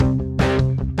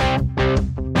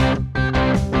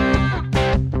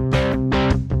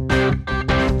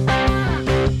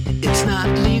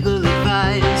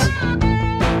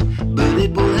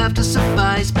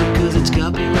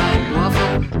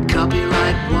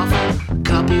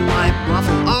copyright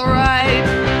waffle. All right.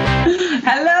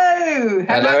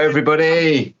 Hello,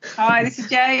 everybody. Hi, this is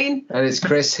Jane. And it's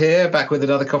Chris here, back with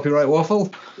another Copyright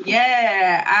Waffle.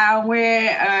 Yeah, and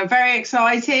we're very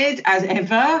excited, as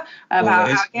ever, about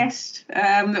Always. our guest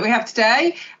that we have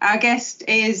today. Our guest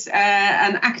is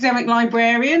an academic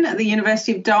librarian at the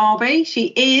University of Derby. She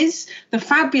is the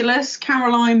fabulous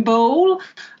Caroline Ball,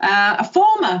 a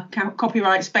former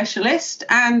copyright specialist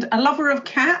and a lover of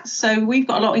cats, so we've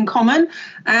got a lot in common.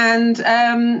 And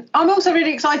I'm also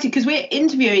really excited because we're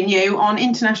interviewing you on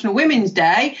International Women's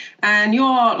Day, and you're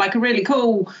like a really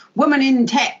cool woman in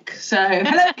tech. So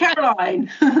hello, Caroline.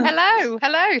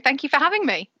 Hello. Thank you for having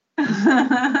me.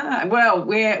 Well,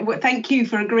 thank you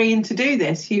for agreeing to do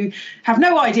this. You have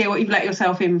no idea what you've let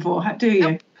yourself in for, do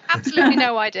you? Nope, absolutely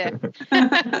no idea.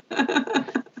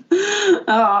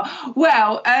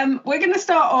 We're going to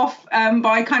start off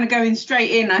by kind of going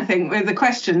straight in, I think, with the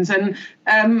questions. And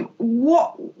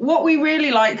what we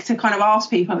really like to kind of ask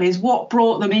people is what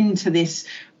brought them into this,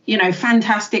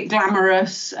 fantastic,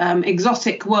 glamorous,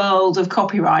 exotic world of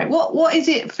copyright. What is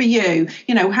it for you?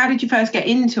 How did you first get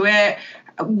into it?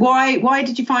 Why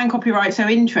did you find copyright so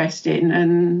interesting?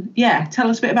 And tell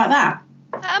us a bit about that.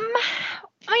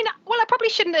 I probably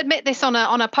shouldn't admit this on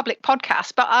a public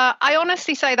podcast, but I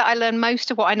honestly say that I learned most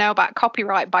of what I know about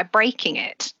copyright by breaking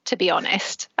it, to be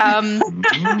honest. Okay.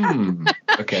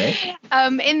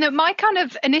 In that my kind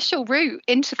of initial route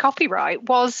into copyright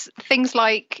was things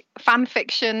like fan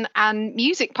fiction and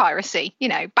music piracy,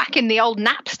 back in the old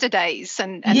Napster days.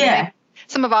 And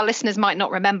some of our listeners might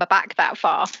not remember back that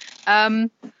far.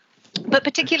 But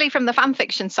particularly from the fan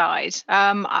fiction side,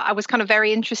 I was kind of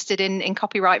very interested in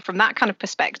copyright from that kind of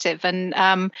perspective. And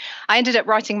I ended up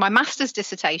writing my master's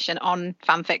dissertation on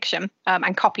fan fiction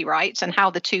and copyright and how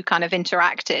the two kind of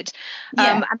interacted.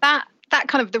 And that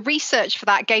kind of the research for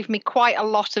that gave me quite a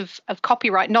lot of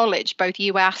copyright knowledge, both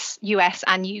US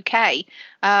and UK.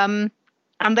 And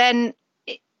then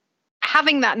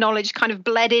having that knowledge kind of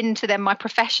bled into then my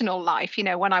professional life,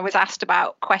 when I was asked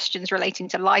about questions relating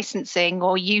to licensing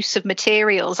or use of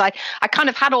materials, I kind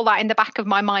of had all that in the back of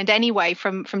my mind anyway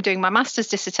from doing my master's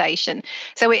dissertation.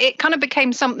 So it kind of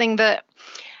became something that,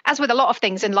 as with a lot of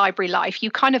things in library life,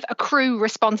 you kind of accrue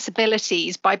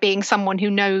responsibilities by being someone who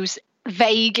knows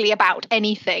vaguely about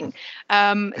anything.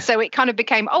 So it kind of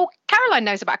became, Caroline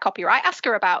knows about copyright, ask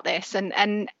her about this.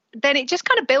 And then it just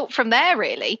kind of built from there,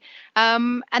 really.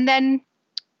 And then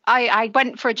I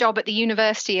went for a job at the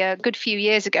university a good few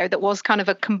years ago that was kind of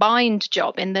a combined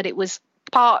job in that it was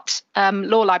part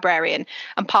law librarian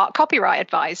and part copyright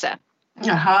advisor.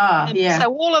 So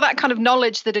all of that kind of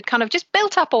knowledge that had kind of just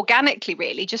built up organically,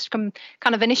 really, just from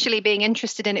kind of initially being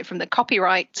interested in it from the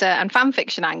copyright and fan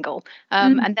fiction angle,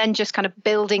 and then just kind of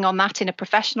building on that in a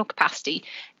professional capacity,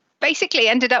 basically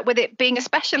ended up with it being a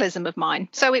specialism of mine.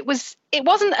 So it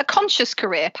wasn't a conscious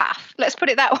career path. Let's put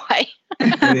it that way.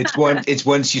 And it's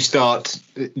once you start,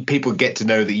 people get to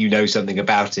know that you know something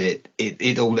about it.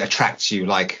 It all attracts you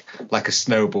like a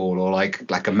snowball or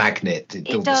like a magnet.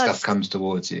 All the stuff comes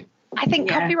towards you. I think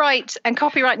copyright and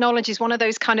copyright knowledge is one of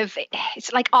those kind of,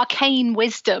 it's like arcane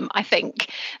wisdom, I think,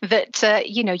 that,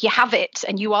 you have it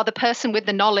and you are the person with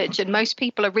the knowledge, and most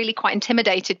people are really quite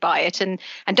intimidated by it and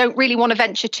don't really want to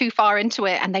venture too far into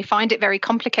it, and they find it very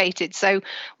complicated. So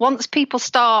once people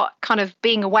start kind of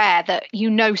being aware that you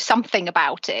know something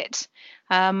about it,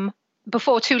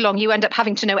 before too long, you end up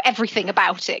having to know everything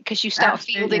about it because you start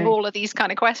fielding all of these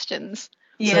kind of questions.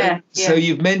 So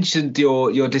you've mentioned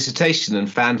your dissertation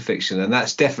and fan fiction, and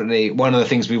that's definitely one of the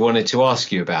things we wanted to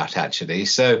ask you about, actually.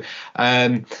 So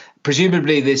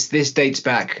presumably this dates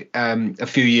back a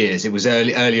few years. It was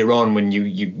earlier on when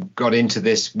you got into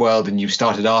this world and you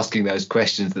started asking those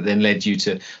questions that then led you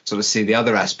to sort of see the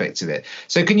other aspects of it.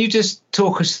 So can you just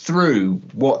talk us through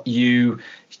what you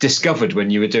discovered when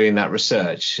you were doing that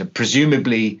research?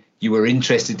 Presumably you were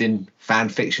interested in fan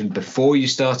fiction before you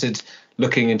started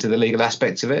looking into the legal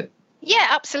aspects of it? Yeah,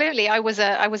 absolutely. I was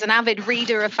an avid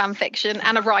reader of fan fiction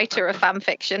and a writer of fan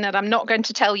fiction, and I'm not going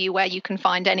to tell you where you can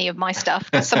find any of my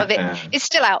stuff, because some of it is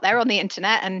still out there on the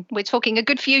internet, and we're talking a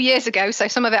good few years ago, so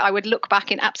some of it I would look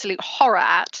back in absolute horror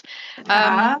at.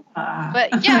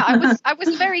 But yeah, I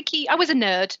was very key. I was a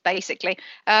nerd, basically.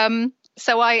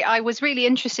 So I was really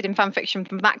interested in fan fiction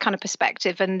from that kind of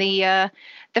perspective, and the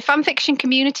fan fiction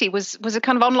community was a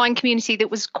kind of online community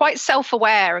that was quite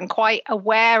self-aware and quite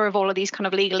aware of all of these kind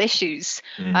of legal issues.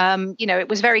 It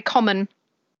was very common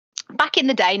back in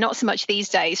the day, not so much these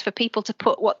days, for people to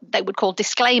put what they would call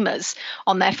disclaimers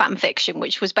on their fan fiction,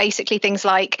 which was basically things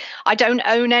like, I don't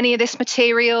own any of this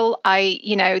material.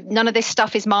 None of this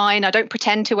stuff is mine. I don't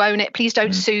pretend to own it. Please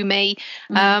don't sue me.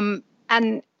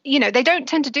 And they don't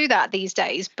tend to do that these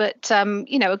days, but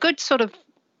a good sort of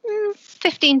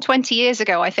 15, 20 years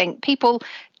ago, I think people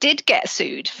did get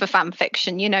sued for fan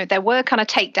fiction. There were kind of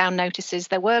takedown notices,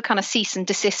 there were kind of cease and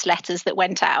desist letters that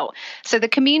went out. So the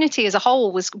community as a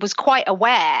whole was quite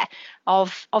aware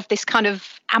of this kind of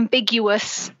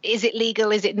ambiguous, is it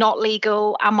legal, is it not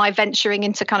legal, am I venturing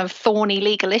into kind of thorny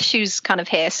legal issues kind of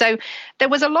here. So there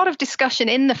was a lot of discussion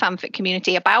in the fanfic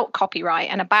community about copyright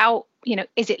and about,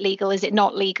 is it legal, is it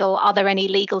not legal, are there any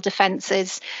legal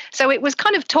defenses. So it was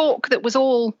kind of talk that was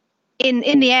all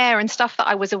in the air and stuff that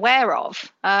I was aware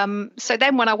of. So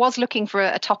then when I was looking for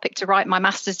a topic to write my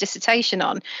master's dissertation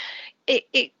on,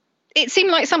 it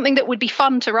seemed like something that would be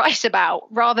fun to write about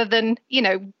rather than,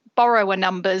 borrower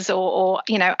numbers or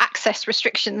access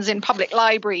restrictions in public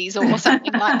libraries or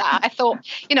something like that. I thought,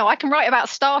 I can write about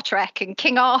Star Trek and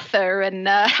King Arthur and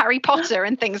Harry Potter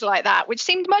and things like that, which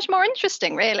seemed much more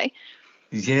interesting, really.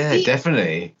 Yeah,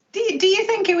 definitely. Do you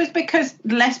think it was because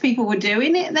less people were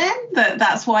doing it then,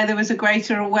 that's why there was a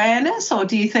greater awareness? Or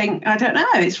do you think, I don't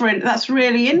know, that's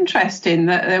really interesting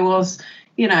that there was,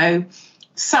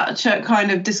 such a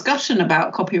kind of discussion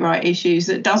about copyright issues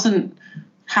that doesn't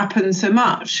happen so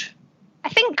much? I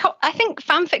think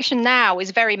fan fiction now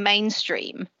is very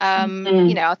mainstream.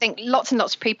 I think lots and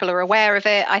lots of people are aware of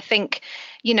it. I think,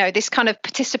 this kind of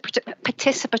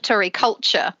participatory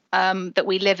culture that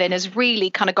we live in has really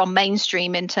kind of gone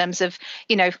mainstream in terms of,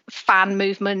 fan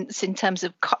movements, in terms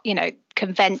of,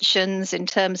 conventions, in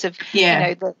terms of,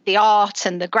 the art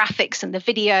and the graphics and the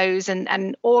videos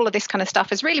and all of this kind of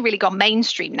stuff has really, really gone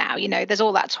mainstream now. There's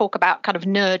all that talk about kind of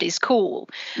nerd is cool.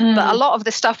 But a lot of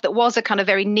the stuff that was a kind of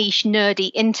very niche, nerdy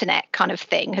internet kind of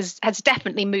thing has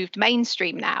definitely moved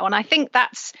mainstream now. And I think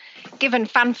that's given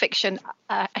fan fiction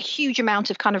a huge amount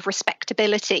of kind of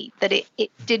respectability that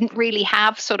it didn't really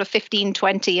have sort of 15,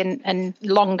 20 and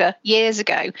longer years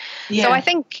ago. Yeah. So I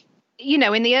think,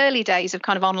 in the early days of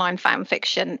kind of online fan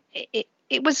fiction,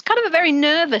 it was kind of a very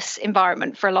nervous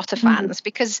environment for a lot of fans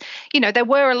because, there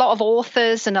were a lot of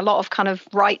authors and a lot of kind of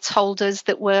rights holders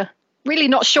that were really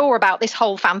not sure about this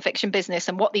whole fan fiction business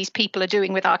and what these people are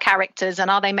doing with our characters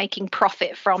and are they making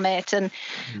profit from it. And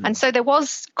so there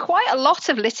was quite a lot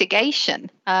of litigation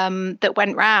that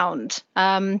went round.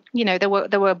 There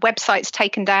were websites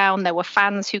taken down, there were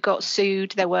fans who got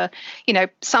sued, there were,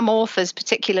 some authors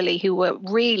particularly who were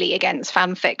really against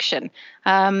fan fiction.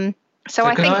 So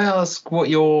I ask what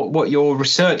your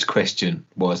research question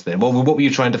was then? What were you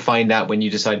trying to find out when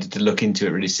you decided to look into it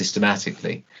really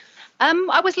systematically?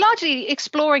 I was largely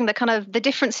exploring the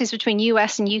differences between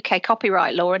US and UK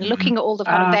copyright law and looking at all the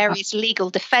kind of various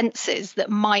legal defences that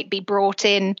might be brought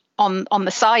in on the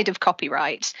side of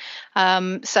copyright.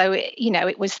 So,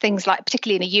 it was things like,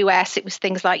 particularly in the US, it was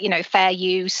things like, fair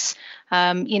use.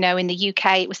 In the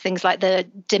UK, it was things like the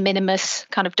de minimis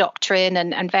kind of doctrine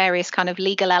and various kind of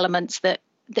legal elements that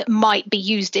might be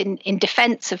used in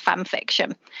defence of fan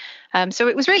fiction. So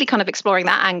it was really kind of exploring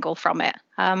that angle from it,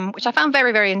 which I found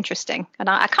very, very interesting. And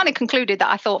I kind of concluded that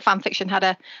I thought fan fiction had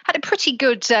a pretty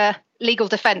good legal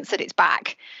defence at its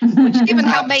back, which, given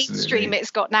how mainstream it's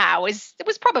got now, it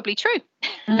was probably true.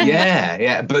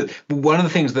 Yeah. But one of the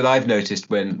things that I've noticed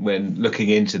when looking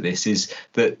into this is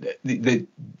that the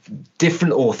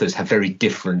different authors have very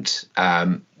different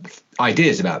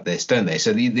ideas about this, don't they?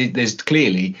 So there's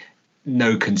clearly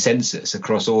no consensus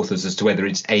across authors as to whether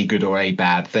it's a good or a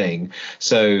bad thing.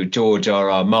 So George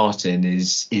R.R. Martin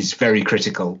is very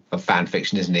critical of fan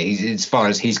fiction, isn't he? As far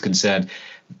as he's concerned,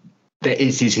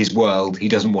 this is his world. He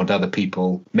doesn't want other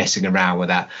people messing around with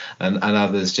that. And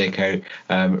others, J.K.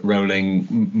 Rowling,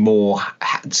 more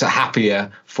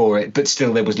happier for it. But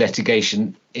still, there was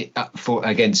litigation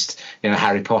against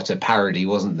Harry Potter parody,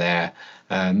 wasn't there?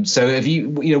 So have you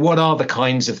what are the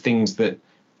kinds of things that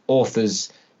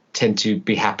authors tend to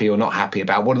be happy or not happy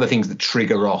about? What are the things that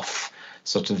trigger off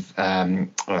sort of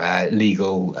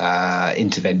legal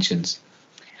interventions?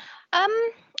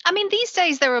 These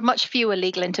days there are much fewer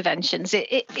legal interventions.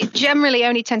 It generally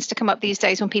only tends to come up these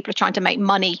days when people are trying to make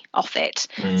money off it.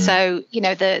 So,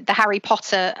 the Harry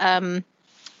Potter,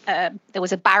 there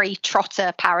was a Barry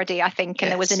Trotter parody, I think,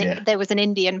 and there was an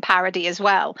Indian parody as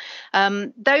well.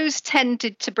 Those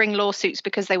tended to bring lawsuits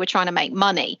because they were trying to make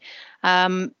money.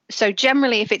 So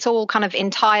generally, if it's all kind of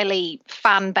entirely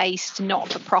fan-based,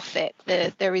 not for profit,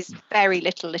 there is very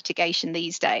little litigation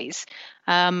these days.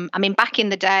 Back in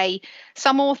the day,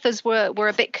 some authors were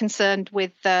a bit concerned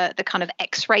with the kind of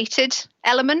X-rated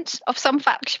element of some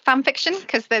fan fiction,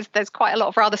 because there's quite a lot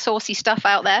of rather saucy stuff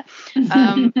out there,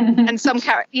 and some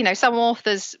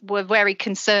authors were very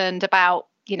concerned about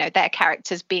their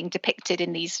characters being depicted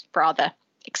in these rather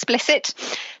explicit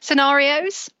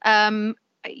scenarios. I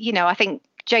think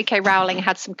J.K. Rowling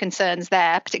had some concerns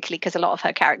there, particularly because a lot of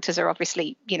her characters are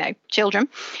obviously, children.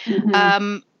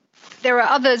 Mm-hmm. There are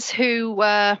others who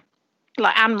were,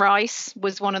 like Anne Rice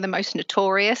was one of the most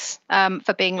notorious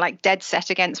for being like dead set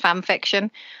against fan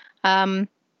fiction.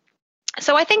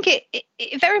 So I think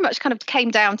it very much kind of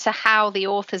came down to how the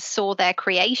authors saw their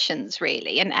creations,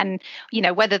 really, and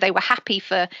whether they were happy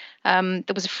for. There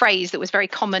was a phrase that was very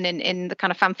common in the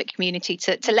kind of fanfic community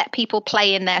to let people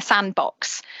play in their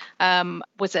sandbox.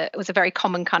 Was a very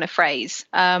common kind of phrase.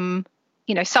 Some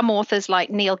authors like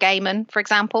Neil Gaiman, for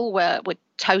example, were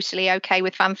totally okay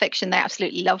with fan fiction. They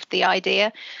absolutely loved the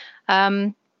idea.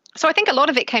 So I think a lot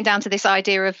of it came down to this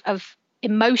idea of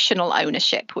emotional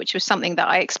ownership, which was something that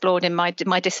I explored in my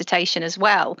dissertation as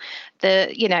well.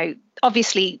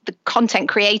 Obviously the content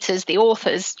creators, the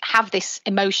authors, have this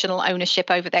emotional ownership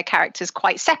over their characters,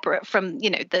 quite separate from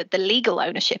the legal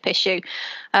ownership issue.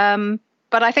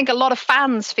 But I think a lot of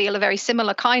fans feel a very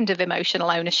similar kind of emotional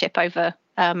ownership over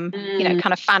kind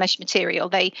of fanish material.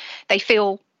 They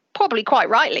feel, probably quite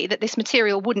rightly, that this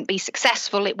material wouldn't be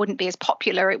successful, it wouldn't be as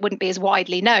popular, it wouldn't be as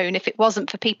widely known if it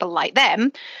wasn't for people like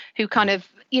them who kind of,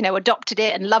 adopted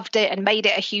it and loved it and made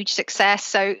it a huge success.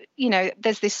 So,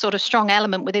 there's this sort of strong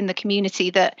element within the community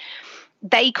that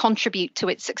they contribute to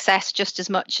its success just as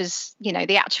much as,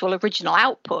 the actual original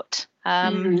output.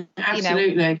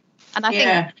 Absolutely. And I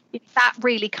think that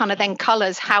really kind of then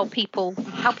colours how people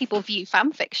view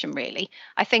fan fiction, really.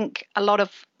 I think a lot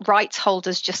of rights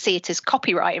holders just see it as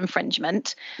copyright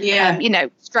infringement,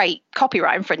 straight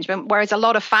copyright infringement, whereas a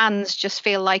lot of fans just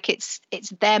feel like it's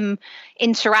them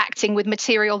interacting with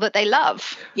material that they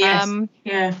love. Yes.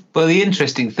 Well, the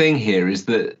interesting thing here is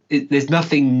that there's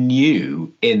nothing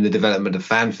new in the development of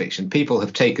fan fiction. People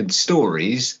have taken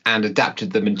stories and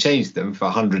adapted them and changed them for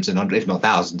hundreds and hundreds, if not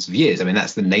thousands of years. I mean,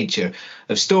 that's the nature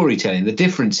of storytelling. The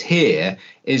difference here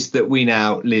is that we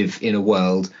now live in a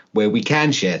world where we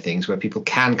can share things, where people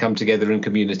can come together in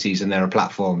communities, and there are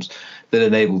platforms that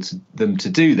enable them to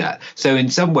do that. So in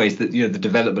some ways, that the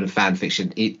development of fan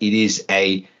fiction, it is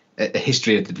a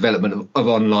history of the development of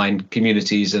online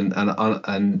communities and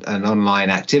online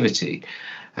activity.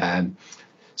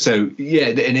 So,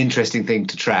 an interesting thing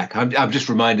to track. I'm just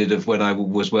reminded of when I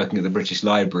was working at the British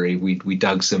Library, we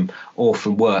dug some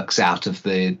orphan works out of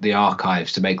the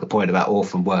archives to make the point about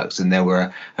orphan works. And there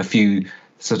were a few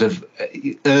sort of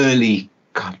early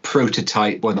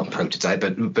prototype, well, not prototype,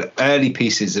 but early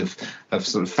pieces of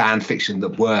sort of fan fiction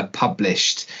that were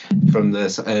published from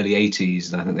the early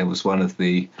 80s. And I think there was one of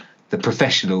the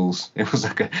Professionals. It was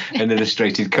like an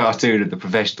illustrated cartoon of the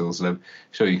Professionals, and I'm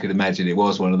sure you could imagine it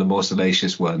was one of the more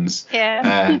salacious ones.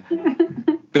 But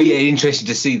interesting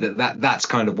to see that's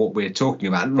kind of what we're talking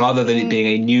about, rather than it being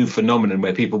a new phenomenon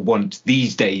where people want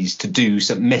these days to do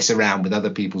some mess around with other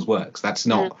people's works. That's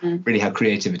not really how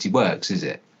creativity works, is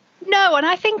it? No, and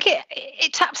I think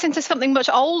it taps into something much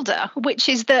older, which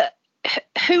is that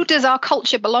who does our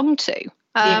culture belong to?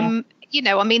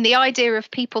 The idea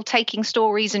of people taking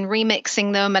stories and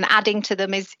remixing them and adding to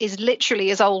them is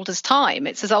literally as old as time.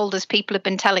 It's as old as people have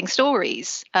been telling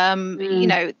stories.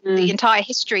 The entire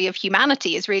history of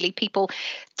humanity is really people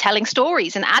telling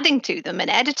stories and adding to them and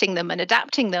editing them and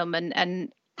adapting them. And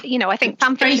I think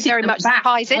fanfiction very much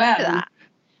ties into that.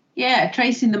 Yeah,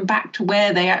 tracing them back to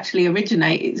where they actually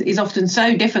originate is often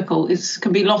so difficult. It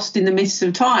can be lost in the mists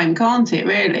of time, can't it,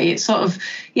 really? It's sort of,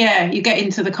 you get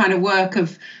into the kind of work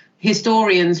of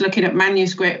historians looking at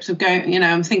manuscripts of going,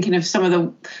 I'm thinking of some of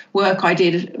the work I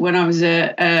did when I was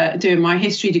doing my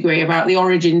history degree about the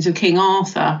origins of King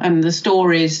Arthur and the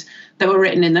stories that were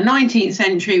written in the 19th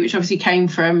century, which obviously came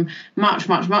from much,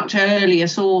 much, much earlier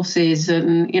sources,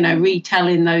 and,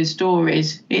 retelling those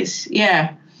stories.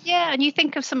 Yeah, and you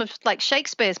think of some of like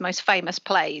Shakespeare's most famous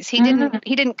plays. He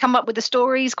didn't come up with the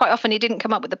stories. Quite often he didn't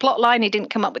come up with the plot line. He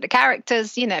didn't come up with the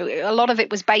characters. A lot of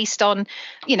it was based on,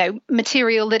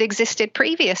 material that existed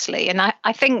previously. And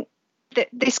I think that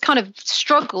this kind of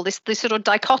struggle, this sort of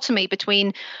dichotomy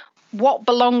between what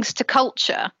belongs to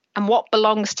culture and what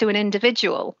belongs to an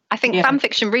individual, I think fan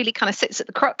fiction really kind of sits at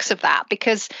the crux of that,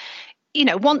 because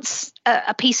once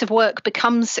a piece of work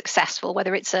becomes successful,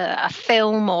 whether it's a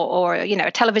film or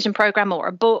a television program or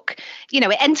a book,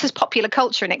 it enters popular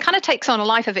culture and it kind of takes on a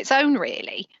life of its own,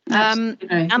 really.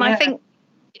 I think,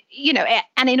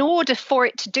 and in order for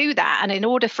it to do that, and in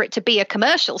order for it to be a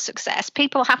commercial success,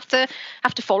 people have to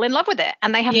fall in love with it,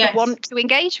 and they have to want to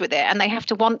engage with it, and they have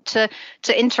to want to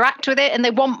interact with it, and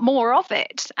they want more of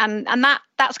it. And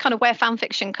that's kind of where fan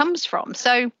fiction comes from.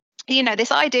 So,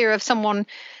 this idea of someone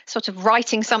sort of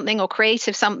writing something or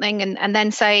creative something and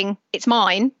then saying it's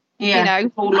mine, Yeah, you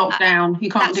know, all locked down.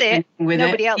 You can't do anything with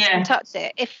Nobody else can touch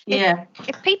it.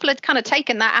 If people had kind of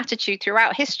taken that attitude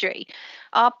throughout history,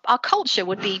 our culture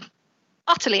would be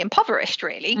utterly impoverished,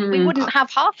 really. We wouldn't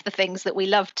have half the things that we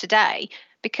love today,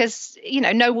 because, you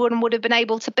know, no one would have been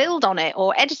able to build on it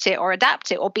or edit it or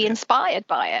adapt it or be inspired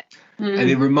by it.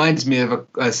 And it reminds me of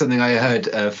something I heard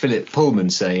Philip Pullman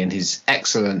say in his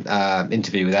excellent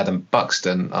interview with Adam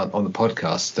Buxton on the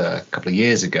podcast a couple of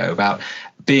years ago about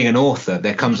being an author.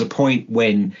 There comes a point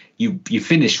when you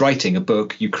finish writing a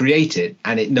book, you create it,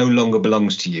 and it no longer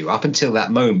belongs to you. Up until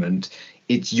that moment,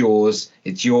 it's yours,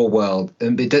 it's your world.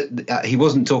 And he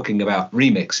wasn't talking about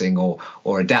remixing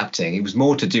or adapting. It was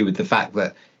more to do with the fact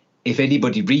that if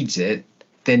anybody reads it,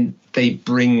 then they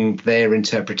bring their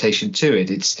interpretation to it.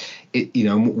 It's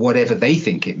whatever they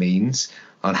think it means,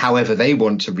 and however they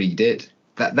want to read it,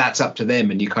 that's up to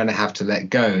them, and you kind of have to let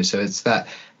go. So it's that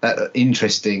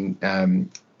interesting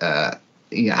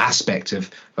aspect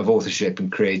of authorship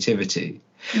and creativity.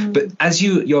 But as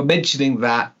you're mentioning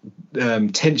that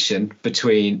tension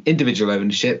between individual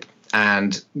ownership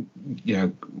and,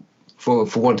 for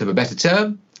want of a better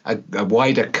term, a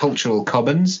wider cultural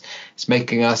commons, it's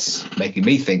making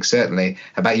me think certainly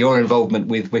about your involvement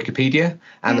with Wikipedia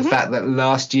and the fact that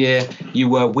last year you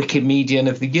were Wikimedian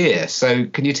of the Year. So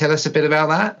can you tell us a bit about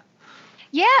that?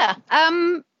 Yeah.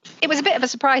 It was a bit of a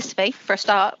surprise to me for a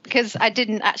start, because I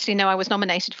didn't actually know I was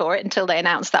nominated for it until they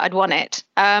announced that I'd won it.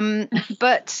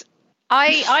 But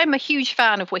I'm a huge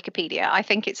fan of Wikipedia. I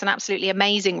think it's an absolutely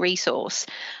amazing resource.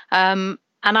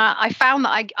 And I found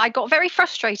that I got very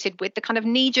frustrated with the kind of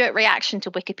knee-jerk reaction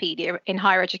to Wikipedia in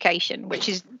higher education, which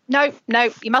is, no,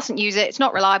 you mustn't use it. It's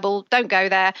not reliable. Don't go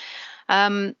there.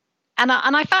 And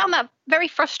I found that very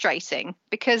frustrating,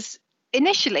 because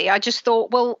initially I just thought,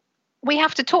 well, we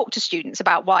have to talk to students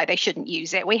about why they shouldn't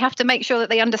use it. We have to make sure that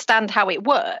they understand how it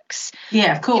works.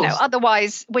 Yeah, of course.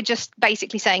 Otherwise, we're just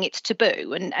basically saying it's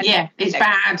taboo. And it's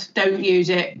bad. Don't use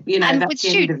it. And with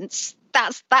students,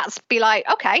 that's be like,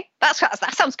 okay, that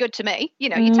sounds good to me.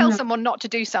 You tell someone not to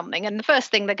do something, and the first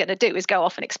thing they're going to do is go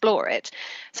off and explore it.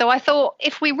 So I thought,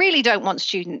 if we really don't want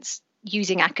students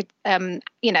using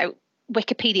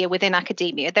Wikipedia within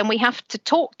academia, then we have to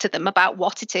talk to them about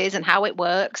what it is and how it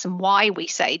works and why we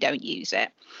say don't use it.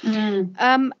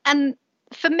 And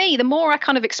for me, the more I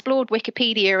kind of explored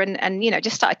Wikipedia and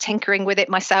just started tinkering with it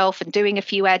myself and doing a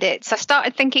few edits, I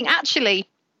started thinking, actually,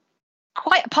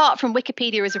 quite apart from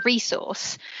Wikipedia as a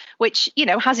resource, which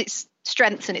has its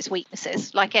strengths and its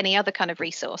weaknesses like any other kind of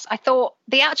resource, I thought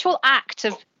the actual act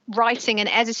of writing and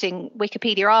editing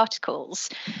Wikipedia articles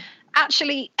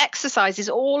actually exercises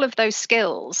all of those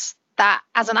skills that,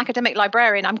 as an academic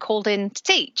librarian, I'm called in to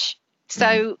teach.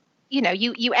 So,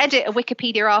 you edit a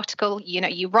Wikipedia article,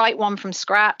 you write one from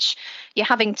scratch, you're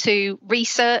having to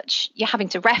research, you're having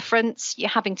to reference, you're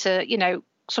having to,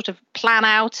 sort of plan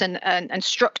out and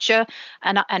structure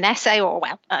an essay or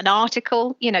an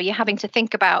article. You're having to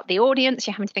think about the audience,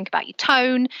 you're having to think about your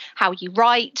tone, how you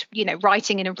write,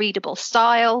 writing in a readable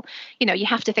style. You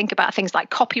have to think about things like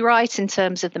copyright in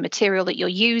terms of the material that you're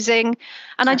using.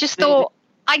 And I just thought,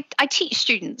 I teach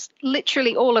students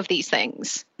literally all of these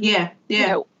things. Yeah.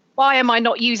 Why am I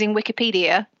not using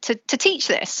Wikipedia to teach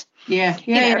this? And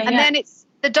then it's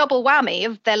the double whammy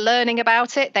of they're learning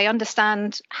about it, they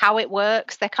understand how it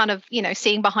works, they're kind of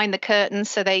seeing behind the curtain,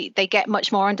 so they get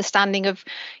much more understanding of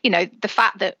the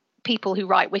fact that people who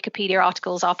write Wikipedia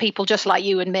articles are people just like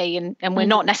you and me, and we're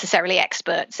not necessarily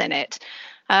experts in it.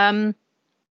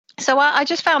 So I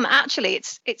just found that actually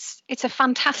it's a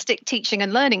fantastic teaching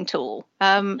and learning tool,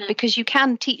 because you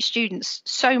can teach students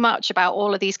so much about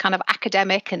all of these kind of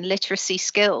academic and literacy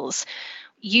skills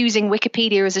using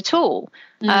Wikipedia as a tool.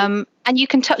 And you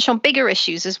can touch on bigger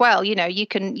issues as well. You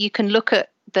can look at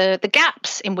the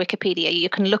gaps in Wikipedia. You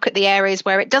can look at the areas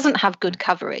where it doesn't have good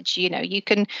coverage. You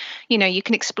can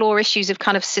explore issues of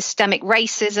kind of systemic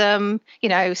racism,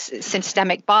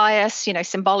 systemic bias,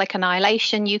 symbolic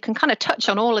annihilation. You can kind of touch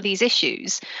on all of these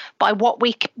issues by what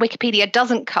Wikipedia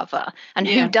doesn't cover and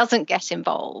who doesn't get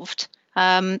involved.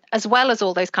 As well as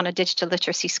all those kind of digital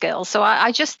literacy skills. So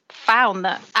I just found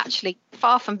that actually,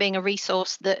 far from being a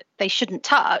resource that they shouldn't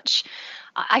touch,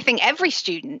 I think every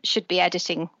student should be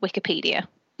editing Wikipedia.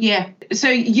 Yeah. So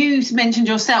you mentioned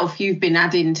yourself, you've been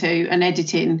adding to and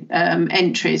editing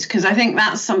entries, because I think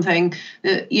that's something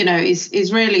that, you know,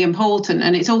 is really important.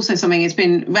 And it's also something that's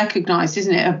been recognised,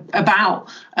 isn't it, about,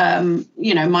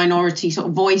 you know, minority sort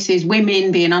of voices,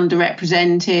 women being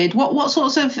underrepresented. What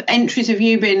sorts of entries have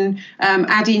you been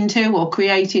adding to or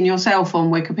creating yourself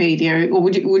on Wikipedia? Or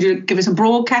would you give us a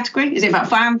broad category? Is it about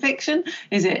fan fiction?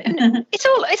 Is it?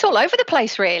 It's all over the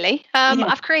place, really.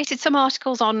 I've created some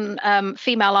articles on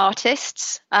female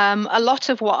artists. A lot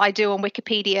of what I do on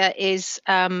Wikipedia is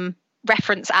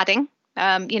reference adding,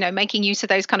 you know, making use of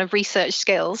those kind of research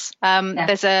skills.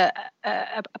 There's a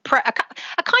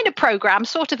kind of program,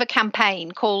 sort of a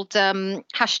campaign called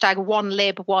hashtag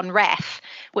 #OneLib1Ref,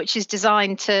 which is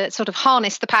designed to sort of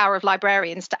harness the power of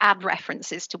librarians to add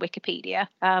references to Wikipedia,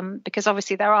 because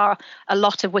obviously there are a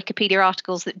lot of Wikipedia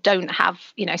articles that don't have,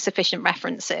 you know, sufficient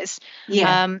references.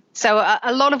 So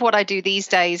a lot of what I do these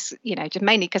days, you know, just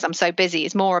mainly because I'm so busy,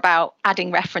 is more about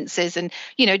adding references and,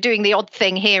 you know, doing the odd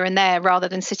thing here and there rather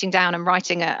than sitting down and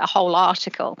writing a whole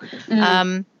article.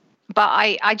 But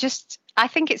I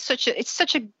think it's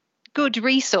such a good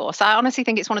resource. I honestly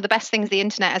think it's one of the best things the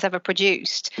internet has ever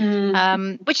produced,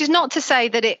 which is not to say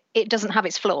that it doesn't have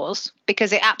its flaws,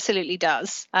 because it absolutely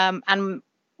does. And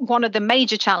one of the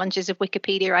major challenges of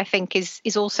Wikipedia, I think,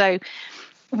 is also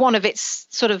one of its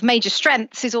sort of major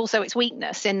strengths is also its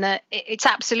weakness, in that it's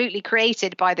absolutely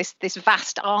created by this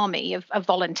vast army of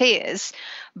volunteers,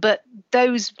 but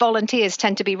those volunteers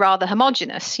tend to be rather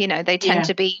homogenous. You know, they tend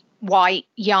to be white,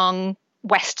 young,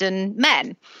 Western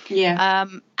men.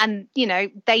 And, you know,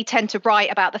 they tend to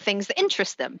write about the things that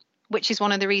interest them, which is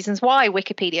one of the reasons why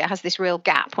Wikipedia has this real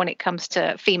gap when it comes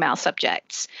to female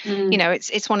subjects. You know,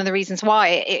 it's one of the reasons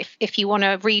why if you want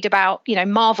to read about, you know,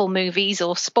 Marvel movies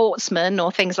or sportsmen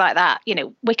or things like that, you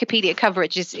know, Wikipedia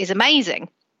coverage is amazing.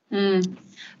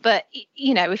 But,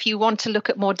 you know, if you want to look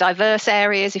at more diverse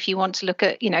areas, if you want to look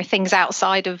at, you know, things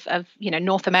outside of you know,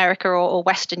 North America or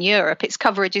Western Europe, its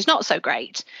coverage is not so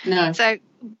great. So,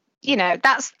 you know,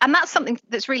 that's something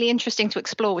that's really interesting to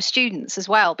explore with students as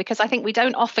well, because I think we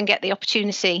don't often get the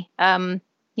opportunity,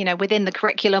 you know, within the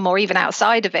curriculum or even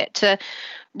outside of it, to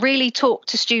really talk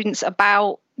to students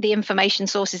about the information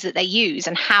sources that they use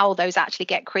and how those actually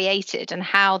get created, and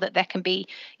how that there can be,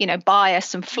 you know,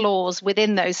 bias and flaws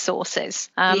within those sources.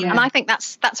 And I think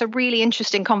that's a really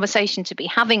interesting conversation to be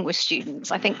having with students.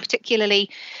 I think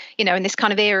particularly, you know, in this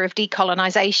kind of era of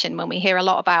decolonization, when we hear a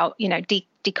lot about, you know,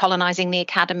 decolonizing the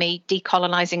academy,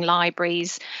 decolonizing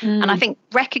libraries. And I think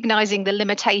recognizing the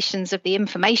limitations of the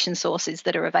information sources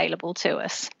that are available to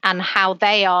us, and how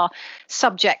they are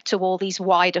subject to all these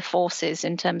wider forces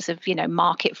in terms of, you know,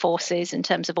 market forces, in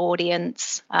terms of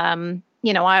audience.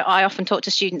 You know, I often talk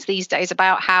to students these days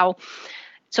about how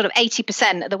sort of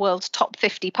 80% of the world's top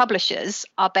 50 publishers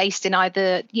are based in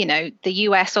either, you know, the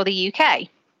US or the UK,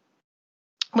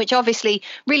 which obviously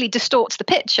really distorts the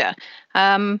picture.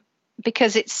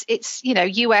 Because it's you know,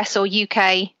 US or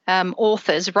UK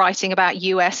authors writing about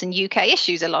US and UK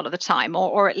issues a lot of the time,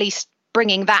 or at least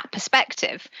bringing that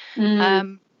perspective.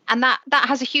 And that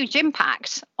has a huge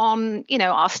impact on, you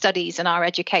know, our studies and our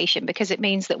education, because it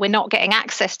means that we're not getting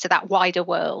access to that wider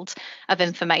world of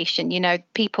information. You know,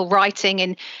 people writing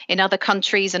in other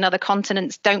countries and other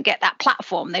continents don't get that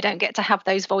platform. They don't get to have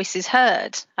those voices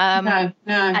heard. No.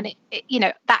 And it, you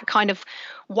know, that kind of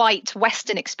white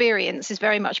Western experience is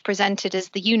very much presented as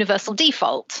the universal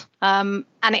default. And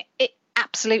it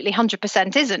absolutely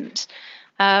 100% isn't.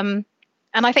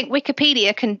 And I think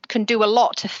Wikipedia can do a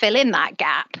lot to fill in that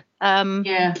gap.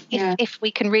 If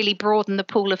we can really broaden the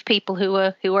pool of people who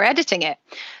are editing it.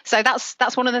 So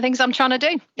that's one of the things I'm trying to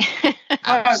do.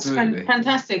 Absolutely.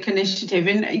 Fantastic initiative.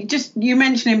 And just you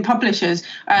mentioning publishers,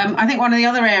 I think one of the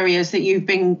other areas that you've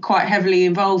been quite heavily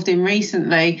involved in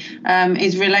recently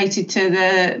is related to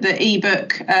the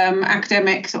ebook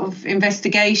academic sort of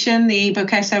investigation, the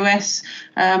ebook SOS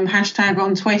hashtag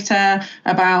on Twitter,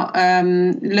 about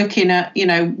looking at, you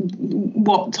know,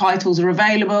 what titles are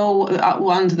available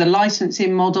under the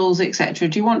licensing models, etc.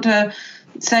 Do you want to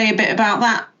say a bit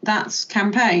about that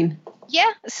campaign?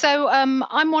 Yeah, so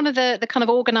I'm one of the kind of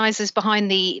organisers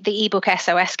behind the ebook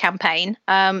SOS campaign.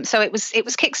 So it was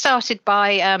kickstarted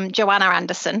by Joanna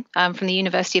Anderson from the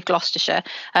University of Gloucestershire.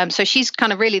 So she's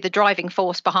kind of really the driving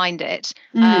force behind it.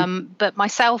 But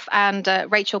myself and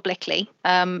Rachel Blickley,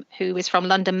 who is from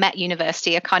London Met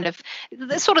University, are kind of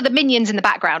sort of the minions in the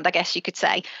background, I guess you could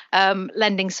say,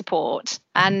 lending support.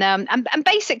 And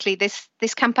basically this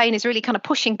campaign is really kind of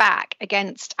pushing back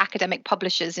against academic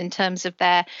publishers in terms of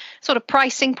their sort of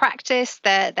pricing practice,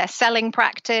 their selling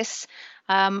practice,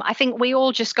 I think we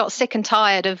all just got sick and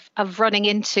tired of running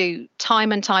into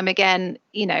time and time again,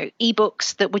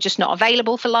 ebooks that were just not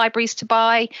available for libraries to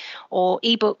buy, or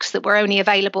ebooks that were only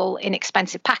available in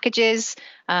expensive packages,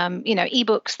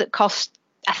 ebooks that cost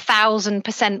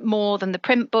 1,000% more than the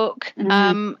print book.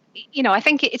 I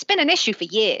think it's been an issue for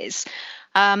years.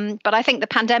 But I think the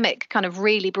pandemic kind of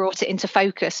really brought it into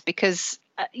focus because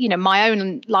my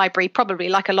own library, probably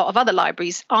like a lot of other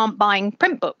libraries, aren't buying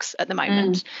print books at the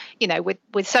moment.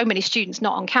 With so many students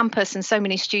not on campus and so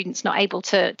many students not able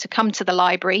to come to the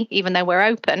library, even though we're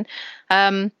open,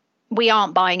 we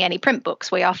aren't buying any print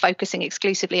books. We are focusing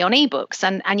exclusively on ebooks.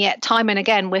 And yet time and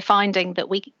again, we're finding that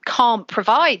we can't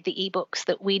provide the ebooks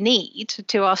that we need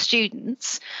to our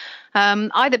students,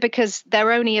 either because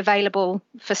they're only available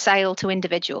for sale to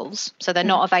individuals, so they're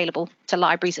not available to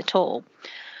libraries at all.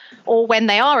 Or when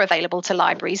they are available to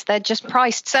libraries, they're just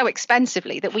priced so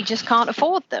expensively that we just can't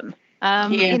afford them.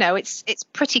 It's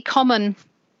pretty common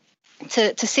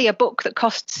to see a book that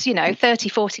costs,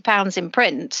 £30-40 in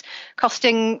print,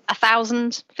 costing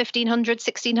 £1,000, £1,500,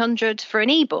 £1,600 for an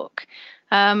ebook.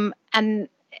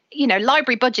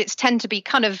 Library budgets tend to be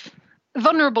kind of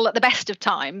vulnerable at the best of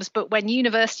times, but when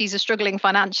universities are struggling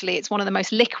financially, it's one of the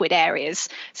most liquid areas.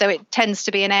 So it tends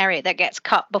to be an area that gets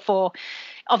cut before,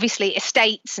 obviously,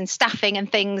 estates and staffing and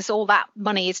things, all that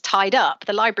money is tied up.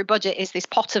 The library budget is this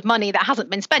pot of money that hasn't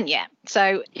been spent yet.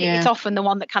 So it's often the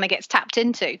one that kind of gets tapped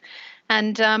into.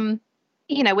 And,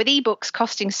 with ebooks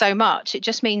costing so much, it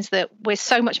just means that we're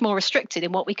so much more restricted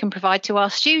in what we can provide to our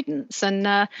students. And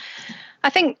I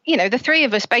think, the three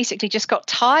of us basically just got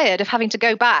tired of having to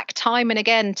go back time and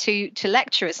again to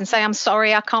lecturers and say, I'm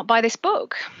sorry, I can't buy this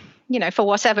book, for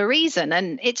whatever reason.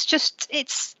 And it's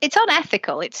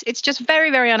unethical. It's just very,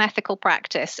 very unethical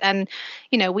practice. And,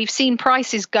 we've seen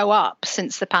prices go up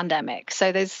since the pandemic.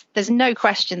 So there's no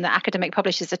question that academic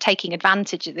publishers are taking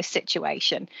advantage of this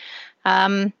situation.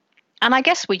 And I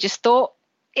guess we just thought,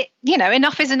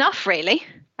 enough is enough, really.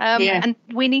 And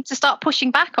we need to start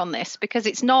pushing back on this because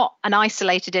it's not an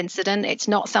isolated incident. It's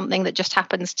not something that just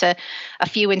happens to a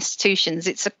few institutions.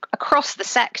 It's across the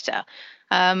sector,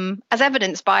 as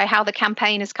evidenced by how the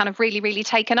campaign has kind of really, really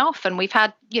taken off. And we've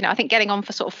had, I think getting on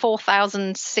for sort of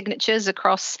 4,000 signatures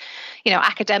across,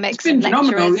 academics and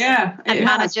lecturers and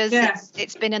managers.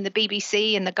 It's been in the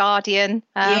BBC and the Guardian.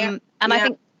 I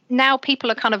think now people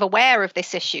are kind of aware of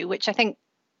this issue, which I think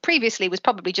previously was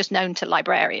probably just known to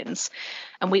librarians.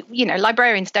 And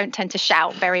librarians don't tend to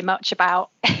shout very much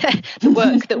about the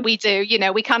work that we do.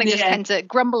 We kind of just tend to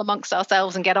grumble amongst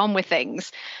ourselves and get on with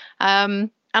things. And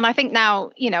I think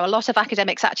now, a lot of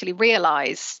academics actually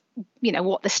realise,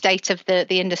 what the state of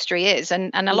the industry is.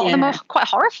 And a lot of them are quite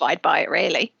horrified by it,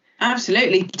 really.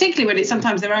 Absolutely. Particularly when it's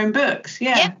sometimes their own books.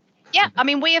 Yeah. I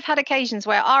mean, we have had occasions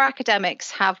where our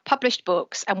academics have published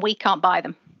books and we can't buy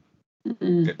them.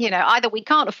 Either we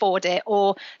can't afford it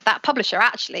or that publisher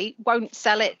actually won't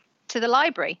sell it to the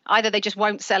library. Either they just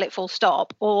won't sell it full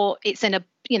stop, or it's in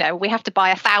we have to buy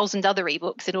 1,000 other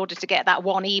ebooks in order to get that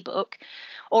one ebook,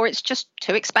 or it's just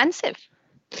too expensive.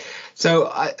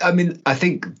 So, I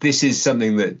think this is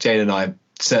something that Jane and I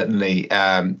certainly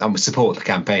support the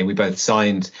campaign. We both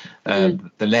signed the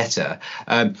letter.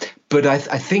 But I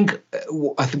think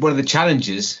one of the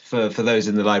challenges for those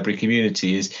in the library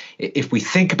community is if we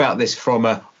think about this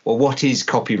from what is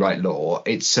copyright law,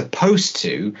 it's supposed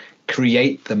to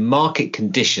create the market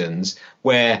conditions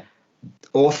where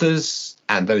authors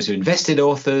and those who invest in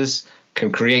authors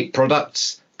can create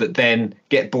products that then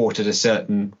get bought at a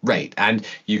certain rate. And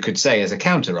you could say as a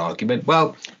counter argument,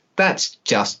 well, that's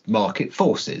just market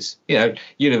forces.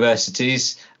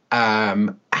 Universities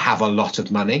have a lot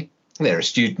of money. There are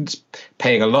students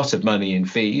paying a lot of money in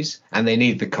fees and they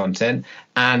need the content.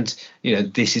 And,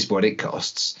 this is what it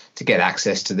costs to get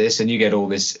access to this. And you get all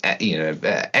this,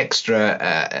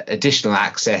 extra additional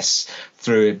access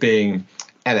through it being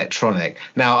electronic.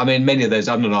 Now, I mean, many of those,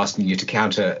 I'm not asking you to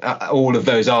counter all of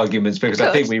those arguments because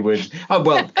I think we would.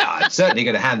 I'm certainly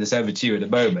going to hand this over to you in a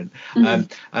moment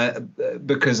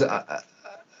because.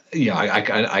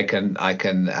 I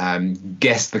can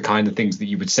guess the kind of things that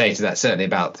you would say to that, certainly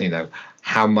about,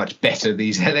 how much better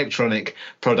these electronic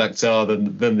products are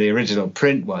than the original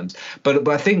print ones. But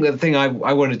I think the thing I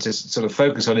wanted to sort of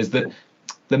focus on is that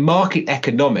the market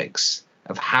economics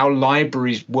of how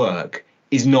libraries work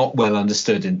is not well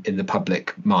understood in the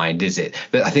public mind, is it?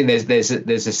 But I think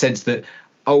there's a sense that,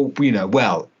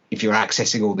 if you're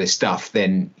accessing all this stuff,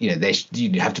 then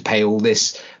you have to pay all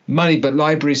this money. But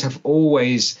libraries have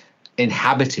always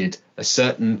inhabited a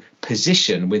certain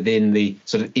position within the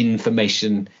sort of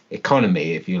information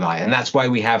economy, if you like, and that's why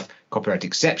we have copyright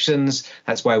exceptions.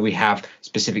 That's why we have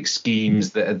specific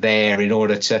schemes that are there in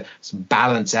order to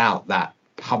balance out that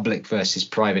public versus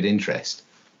private interest.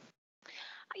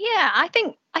 Yeah, I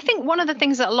think one of the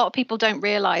things that a lot of people don't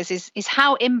realize is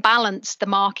how imbalanced the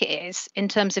market is in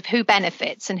terms of who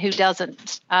benefits and who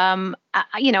doesn't.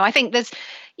 I think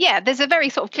there's a very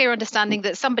sort of clear understanding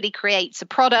that somebody creates a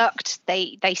product,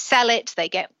 they sell it, they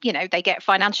get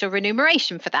financial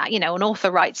remuneration for that. An author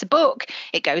writes a book,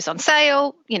 it goes on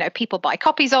sale, people buy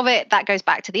copies of it, that goes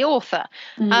back to the author.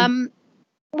 Mm-hmm.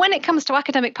 When it comes to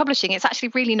academic publishing, it's actually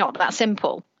really not that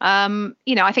simple.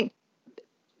 I think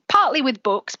partly with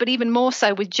books, but even more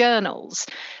so with journals,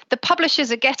 the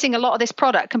publishers are getting a lot of this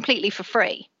product completely for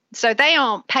free. So they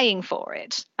aren't paying for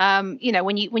it. When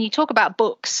you talk about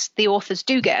books, the authors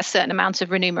do get a certain amount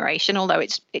of remuneration, although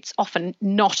it's often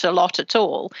not a lot at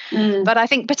all. Mm. But I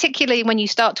think particularly when you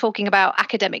start talking about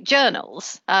academic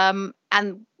journals,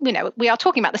 we are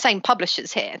talking about the same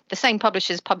publishers here. The same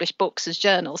publishers publish books as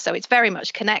journals, so it's very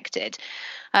much connected.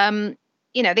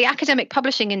 The academic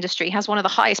publishing industry has one of the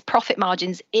highest profit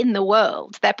margins in the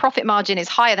world. Their profit margin is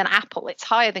higher than Apple. It's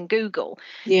higher than Google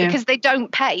because they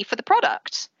don't pay for the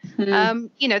product.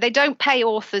 Mm-hmm. They don't pay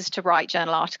authors to write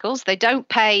journal articles. They don't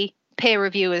pay peer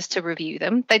reviewers to review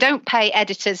them. They don't pay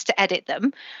editors to edit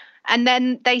them. And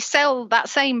then they sell that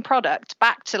same product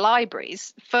back to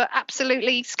libraries for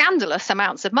absolutely scandalous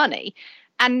amounts of money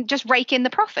and just rake in the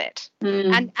profit.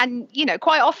 Mm. And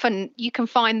quite often you can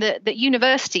find that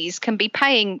universities can be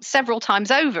paying several times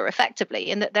over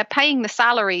effectively, and that they're paying the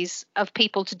salaries of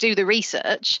people to do the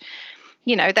research.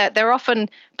 They're often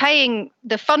paying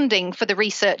the funding for the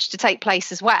research to take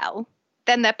place as well.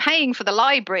 Then they're paying for the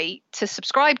library to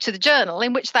subscribe to the journal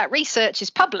in which that research is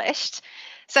published.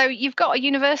 So you've got a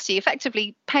university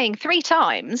effectively paying 3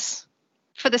 times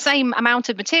for the same amount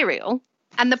of material,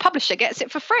 and the publisher gets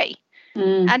it for free.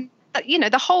 Mm. And,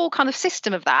 the whole kind of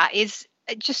system of that is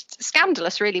just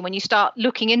scandalous, really, when you start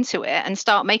looking into it and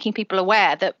start making people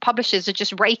aware that publishers are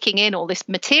just raking in all this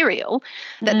material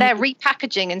that they're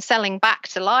repackaging and selling back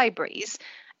to libraries,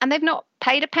 and they've not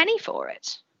paid a penny for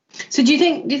it. So do you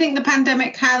think the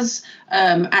pandemic has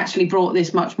actually brought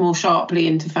this much more sharply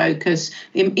into focus,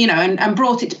 and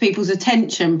brought it to people's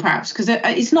attention, perhaps? Because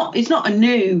it's not a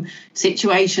new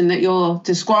situation that you're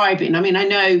describing. I mean, I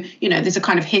know, there's a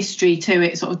kind of history to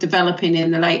it sort of developing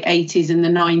in the late 80s and the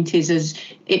 90s as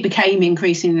it became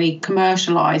increasingly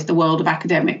commercialised, the world of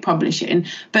academic publishing.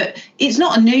 But it's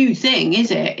not a new thing,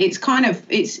 is it? It's kind of,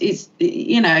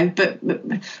 but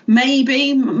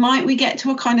maybe might we get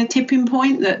to a kind of tipping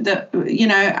point that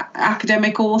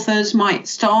academic authors might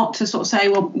start to sort of say,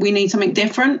 well, we need something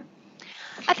different?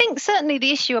 I think certainly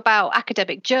the issue about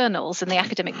academic journals and the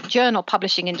academic journal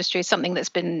publishing industry is something that's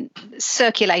been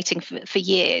circulating for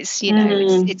years.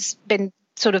 It's been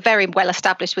sort of very well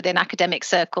established within academic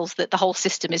circles that the whole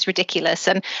system is ridiculous,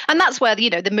 and that's where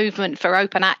the movement for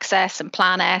open access and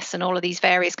Plan S and all of these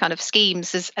various kind of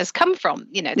schemes has come from.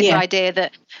 This idea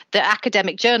that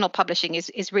academic journal publishing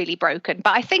is really broken.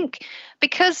 But I think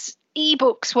because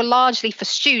ebooks were largely for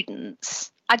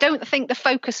students, I don't think the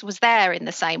focus was there in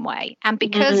the same way. And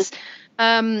because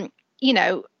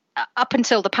up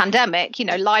until the pandemic,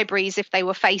 libraries, if they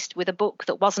were faced with a book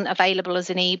that wasn't available as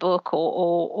an ebook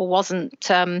or wasn't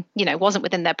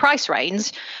within their price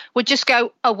range, would just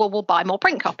go, oh, well, we'll buy more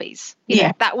print copies.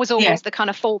 That was always the kind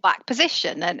of fallback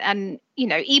position. And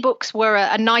ebooks were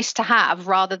a nice to have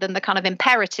rather than the kind of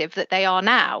imperative that they are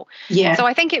now. Yeah. So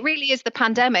I think it really is the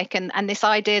pandemic and this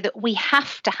idea that we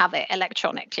have to have it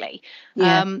electronically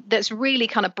that's really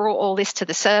kind of brought all this to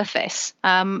the surface.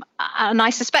 And I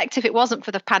suspect if it wasn't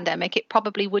for the pandemic, it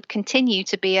probably would continue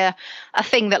to be a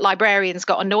thing that librarians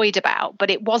got annoyed about, but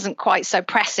it wasn't quite so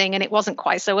pressing and it wasn't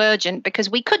quite so urgent because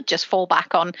we could just fall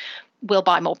back on, we'll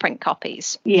buy more print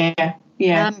copies.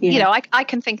 I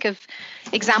can think of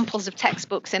examples of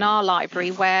textbooks in our library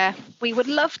where we would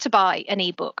love to buy an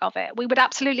ebook of it. We would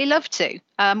absolutely love to.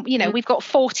 We've got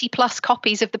 40 plus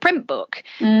copies of the print book.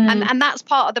 And that's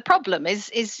part of the problem is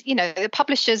the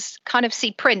publishers kind of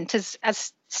see print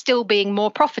as still being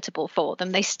more profitable for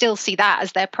them. They still see that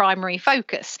as their primary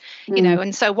focus,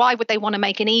 and so why would they want to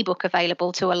make an ebook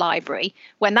available to a library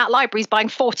when that library is buying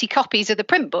 40 copies of the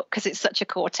print book because it's such a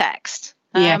core text?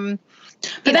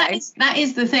 But that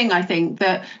is the thing, I think,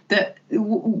 that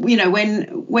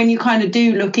when you kind of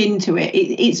do look into it,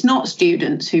 it's not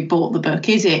students who bought the book,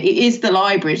 is it? It is the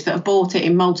libraries that have bought it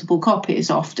in multiple copies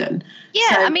often. Yeah,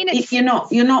 so I mean, you're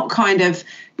not kind of,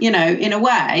 in a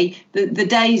way, the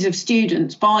days of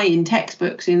students buying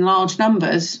textbooks in large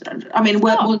numbers, I mean,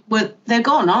 they're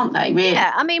gone, aren't they, really?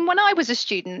 Yeah, I mean, when I was a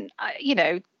student,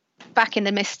 back in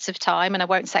the mists of time, and I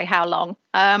won't say how long,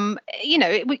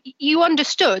 you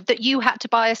understood that you had to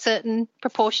buy a certain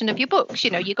proportion of your books.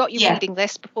 You got your reading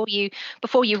list before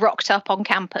you rocked up on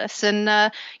campus,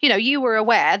 and you were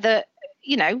aware that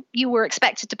you were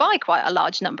expected to buy quite a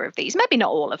large number of these, maybe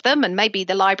not all of them, and maybe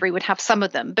the library would have some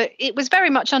of them, but it was very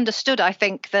much understood, I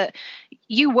think, that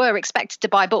you were expected to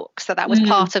buy books, that was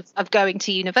part of going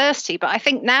to university. But I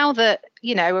think now that,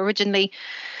 originally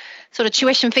sort of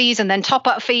tuition fees and then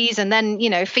top-up fees and then,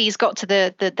 fees got to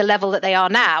the level that they are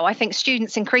now, I think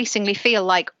students increasingly feel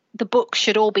like the books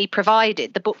should all be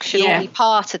provided. The books should all be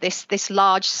part of this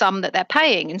large sum that they're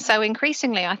paying. And so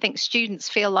increasingly, I think students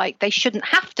feel like they shouldn't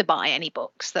have to buy any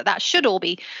books, that should all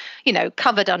be,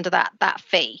 covered under that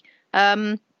fee.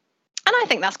 And I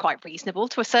think that's quite reasonable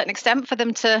to a certain extent for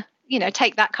them to,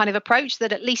 take that kind of approach,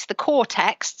 that at least the core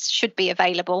texts should be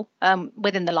available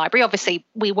within the library. Obviously,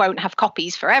 we won't have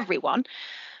copies for everyone.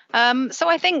 So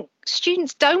I think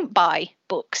students don't buy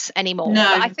books anymore. No.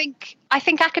 But I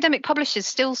think academic publishers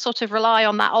still sort of rely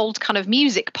on that old kind of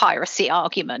music piracy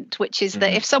argument, which is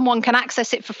that if someone can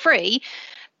access it for free,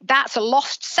 that's a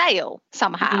lost sale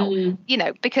somehow,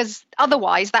 because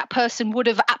otherwise that person would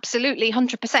have absolutely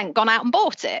 100% gone out and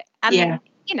bought it. And,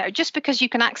 just because you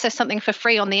can access something for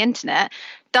free on the internet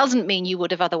doesn't mean you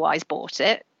would have otherwise bought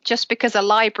it. Just because a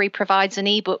library provides an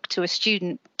ebook to a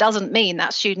student doesn't mean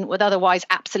that student would otherwise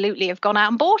absolutely have gone out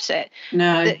and bought it.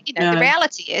 No, the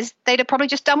reality is they'd have probably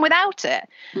just done without it.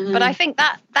 But I think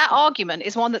that argument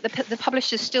is one that the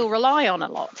publishers still rely on a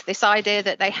lot. This idea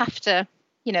that they have to,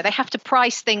 they have to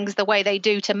price things the way they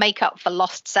do to make up for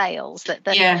lost sales.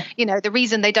 The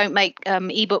reason they don't make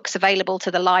ebooks available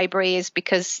to the library is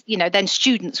because, then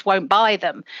students won't buy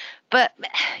them. But,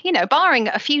 barring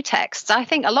a few texts, I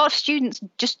think a lot of students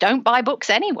just don't buy books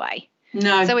anyway.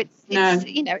 No. So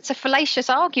it's a fallacious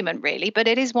argument, really, but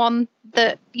it is one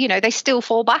that, they still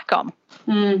fall back on.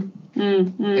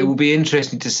 It will be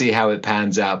interesting to see how it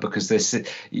pans out, because there's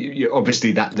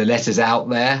obviously that the letter's out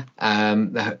there.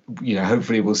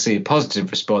 Hopefully we'll see a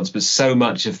positive response, but so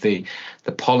much of the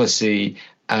policy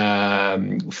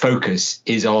focus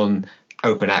is on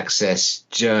open access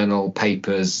journal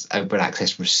papers, open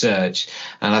access research.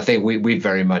 And I think we've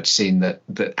very much seen that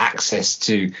access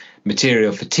to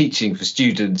material for teaching for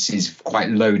students is quite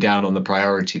low down on the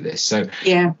priority list. So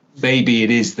maybe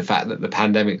it is the fact that the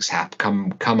pandemics have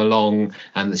come along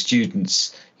and the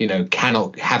students,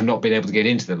 have not been able to get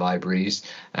into the libraries,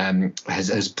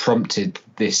 has prompted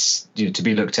this, to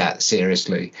be looked at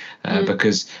seriously,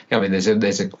 because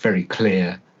there's a very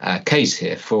clear case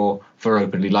here for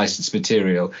openly licensed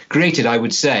material created, I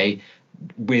would say,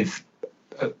 with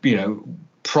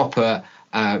proper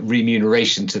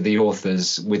remuneration to the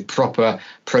authors, with proper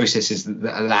processes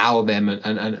that allow them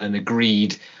and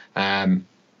agreed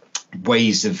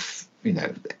ways of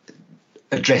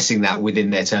addressing that within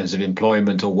their terms of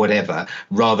employment or whatever,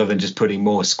 rather than just putting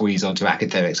more squeeze onto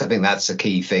academics. I think that's a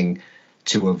key thing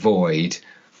to avoid.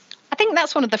 I think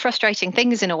that's one of the frustrating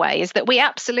things, in a way, is that we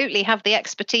absolutely have the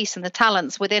expertise and the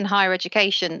talents within higher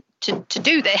education to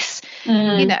do this.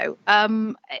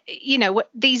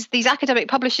 These academic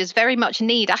publishers very much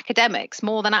need academics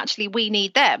more than actually we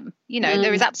need them.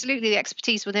 There is absolutely the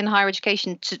expertise within higher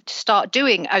education to start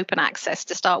doing open access,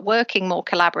 to start working more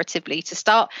collaboratively, to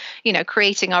start,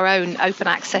 creating our own open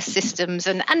access systems.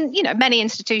 And many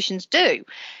institutions do.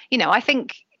 I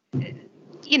think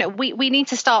we need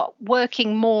to start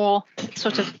working more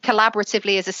sort of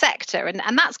collaboratively as a sector.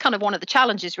 And that's kind of one of the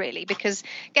challenges, really, because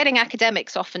getting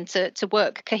academics often to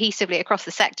work cohesively across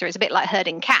the sector is a bit like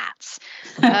herding cats.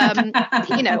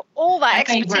 All that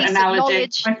expertise and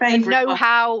knowledge, and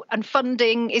know-how and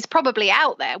funding is probably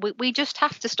out there. We just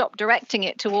have to stop directing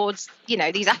it towards,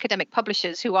 these academic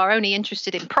publishers who are only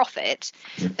interested in profit.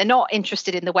 They're not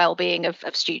interested in the well-being of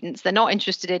students. They're not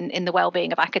interested in the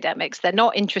well-being of academics. They're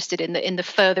not interested in the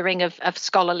furthering of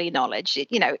scholarly knowledge.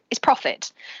 It's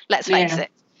profit, let's face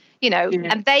it.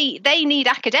 And they need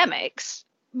academics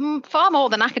far more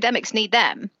than academics need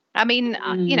them. I mean,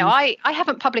 I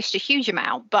haven't published a huge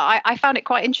amount, but I found it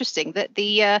quite interesting that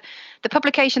the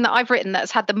publication that I've written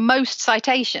that's had the most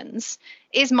citations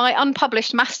is my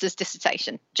unpublished master's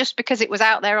dissertation, just because it was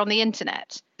out there on the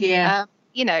internet.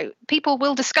 People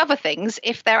will discover things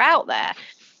if they're out there.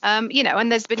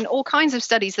 And there's been all kinds of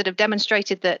studies that have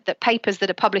demonstrated that papers that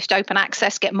are published open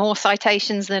access get more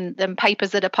citations than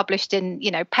papers that are published in,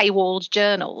 paywalled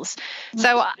journals.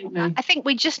 So I think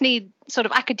we just need sort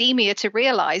of academia to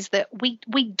realize that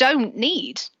we don't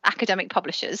need academic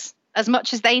publishers as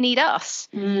much as they need us,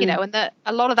 and that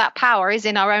a lot of that power is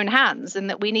in our own hands, and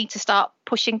that we need to start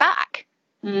pushing back.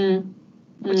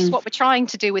 which is what we're trying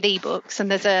to do with ebooks.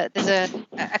 And there's a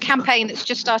campaign that's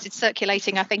just started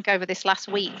circulating, I think, over this last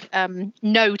week,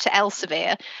 No to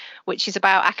Elsevier, which is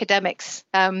about academics,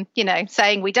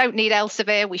 saying we don't need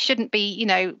Elsevier, we shouldn't be,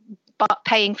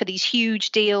 paying for these huge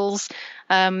deals.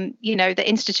 The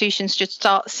institutions should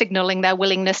start signalling their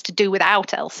willingness to do without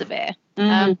Elsevier.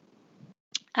 And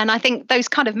I think those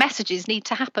kind of messages need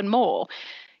to happen more,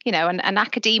 and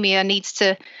academia needs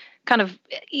to kind of,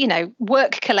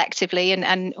 work collectively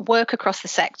and work across the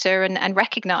sector and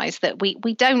recognize that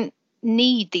we don't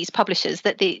need these publishers,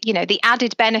 that the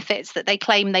added benefits that they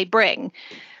claim they bring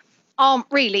aren't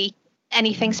really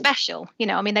anything special.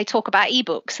 They talk about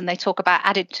ebooks and they talk about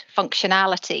added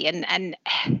functionality and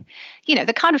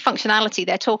the kind of functionality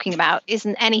they're talking about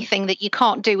isn't anything that you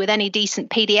can't do with any decent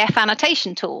PDF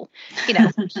annotation tool,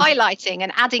 highlighting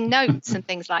and adding notes and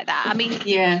things like that.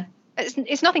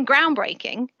 It's nothing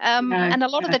groundbreaking. And a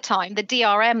lot of the time, the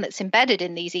DRM that's embedded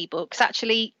in these ebooks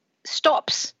actually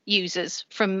stops users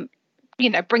from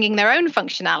bringing their own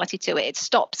functionality to it. It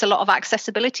stops a lot of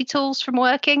accessibility tools from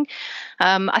working.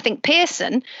 I think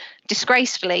Pearson,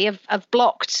 disgracefully, have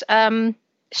blocked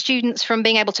students from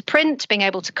being able to print, being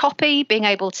able to copy, being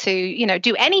able to,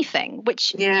 do anything,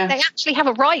 which they actually have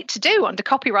a right to do under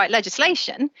copyright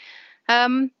legislation.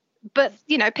 But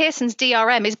Pearson's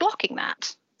DRM is blocking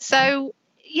that. So,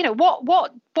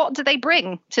 what do they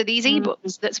bring to these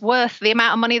ebooks that's worth the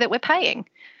amount of money that we're paying?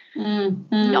 Not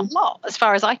a lot, as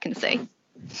far as I can see.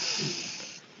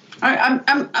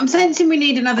 I'm sensing we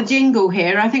need another jingle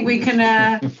here. I think we can.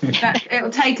 It'll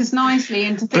take us nicely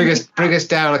into bring us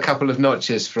down a couple of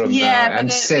notches from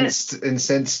incensed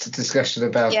discussion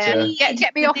about.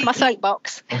 Get me off my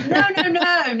soapbox. No.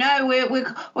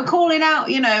 We're calling out.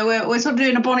 We're sort of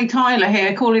doing a Bonnie Tyler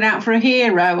here, calling out for a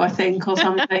hero, I think, or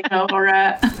something, or.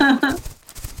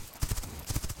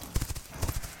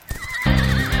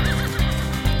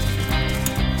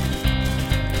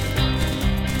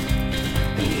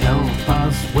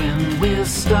 When we're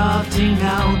starting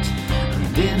out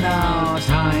and in our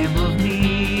time of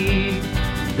need,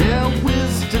 their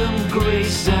wisdom,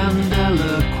 grace and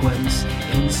eloquence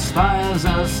inspires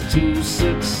us to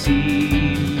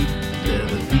succeed. They're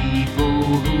the people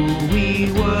who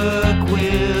we work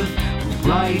with, who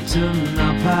brighten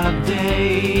up our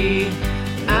day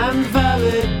and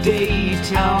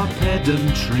validate our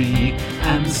pedantry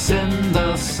and send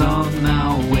us on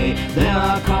our way. They're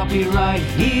our copyright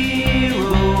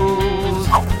heroes.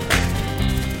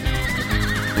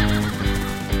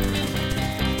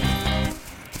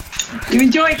 You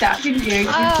enjoyed that, didn't you?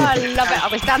 Oh, I love it. I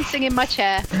was dancing in my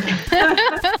chair.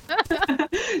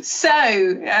 So,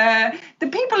 the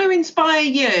people who inspire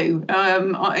you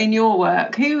in your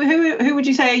work, who would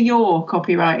you say are your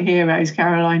copyright heroes,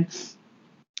 Caroline?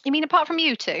 You mean apart from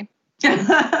you two?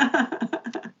 I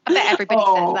bet everybody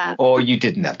says that. Or you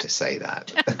didn't have to say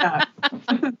that.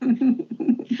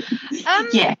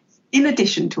 Yeah, in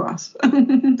addition to us.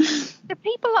 The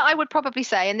people that I would probably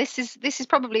say, and this is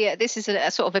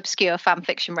a sort of obscure fan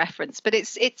fiction reference, but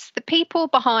it's the people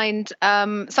behind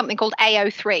something called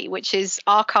AO3, which is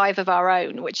Archive of Our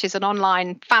Own, which is an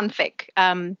online fanfic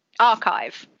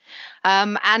archive,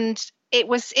 and it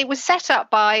was set up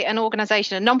by an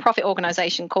organization, a non-profit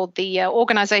organization called the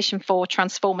Organization for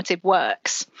Transformative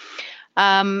Works.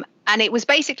 And it was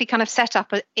basically kind of set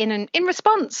up in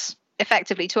response,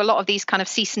 effectively, to a lot of these kind of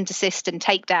cease and desist and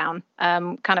takedown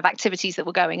kind of activities that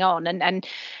were going on. And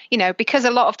because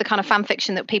a lot of the kind of fan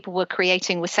fiction that people were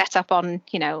creating was set up on,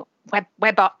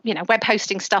 web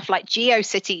hosting stuff like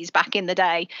GeoCities back in the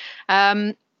day.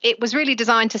 It was really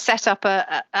designed to set up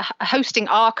a hosting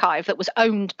archive that was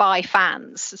owned by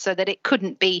fans so that it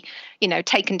couldn't be,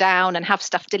 taken down and have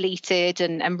stuff deleted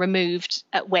and removed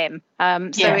at whim.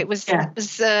 It was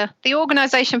the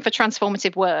Organization for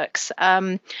Transformative Works.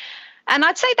 And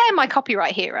I'd say they're my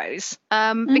copyright heroes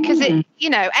because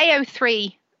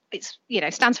AO3, it's,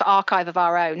 stands for Archive of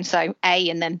Our Own. So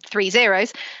A and then 3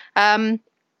 zeros.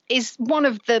 Is one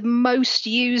of the most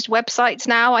used websites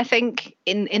now, I think,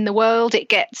 in the world. It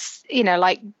gets,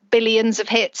 billions of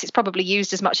hits. It's probably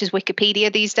used as much as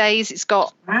Wikipedia these days. It's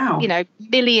got,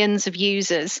 billions of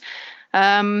users.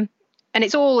 And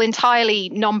it's all entirely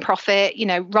non-profit,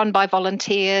 run by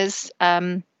volunteers.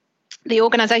 The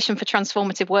Organization for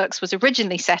Transformative Works was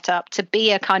originally set up to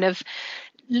be a kind of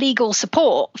legal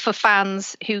support for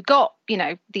fans who got,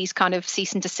 these kind of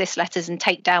cease and desist letters and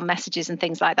take down messages and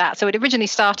things like that. So it originally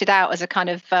started out as a kind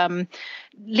of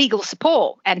legal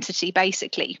support entity,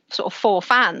 basically, sort of for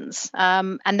fans.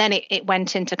 And then it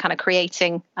went into kind of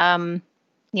creating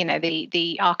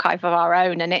the Archive of Our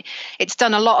Own, and it's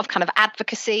done a lot of kind of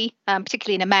advocacy,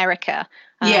 particularly in America.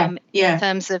 In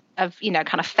terms of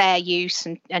kind of fair use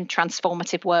and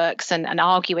transformative works and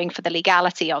arguing for the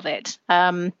legality of it.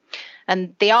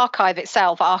 And the archive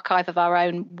itself, Archive of Our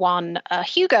Own, won a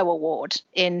Hugo Award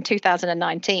in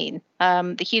 2019.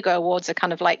 The Hugo Awards are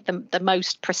kind of like the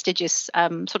most prestigious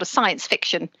sort of science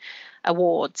fiction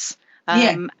awards.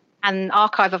 And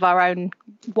Archive of Our Own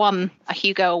won a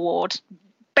Hugo Award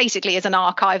basically as an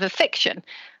archive of fiction.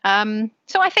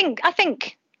 So I think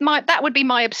that would be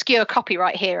my obscure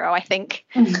copyright hero, I think.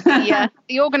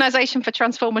 The Organisation for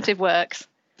Transformative Works.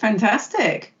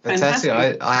 Fantastic.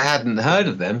 I hadn't heard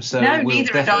of them. So no,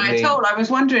 neither had I at all. I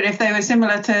was wondering if they were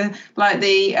similar to like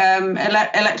the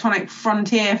Electronic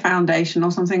Frontier Foundation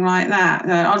or something like that.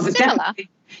 Similar?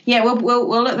 Yeah, we'll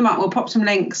look them up. We'll pop some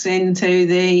links into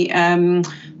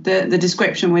the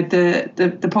description with the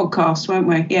podcast, won't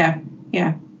we? Yeah.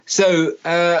 So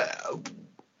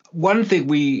one thing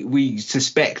we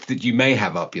suspect that you may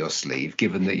have up your sleeve,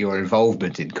 given that your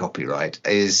involvement in copyright,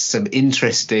 is some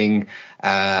interesting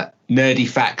nerdy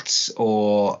facts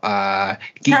or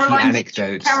geeky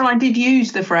anecdotes. Caroline did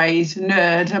use the phrase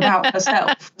 "nerd" about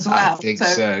herself as well. I think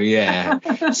so. Yeah.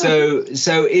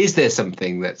 So is there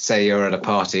something that, say, you're at a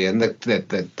party and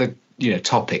the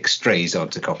topic strays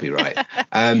onto copyright,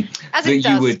 as it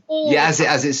does,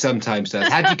 as it sometimes does?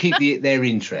 How do you keep their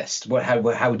interest?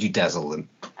 How would you dazzle them?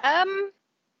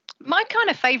 My kind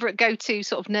of favourite go-to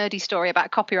sort of nerdy story about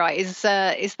copyright is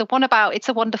the one about It's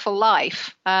a Wonderful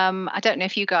Life. I don't know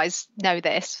if you guys know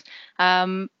this,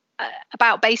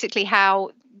 about basically how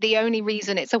the only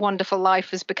reason It's a Wonderful Life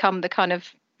has become the kind of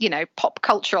pop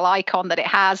cultural icon that it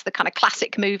has, the kind of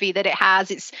classic movie that it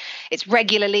has. It's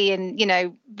regularly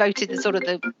voted the sort of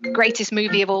the greatest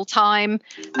movie of all time.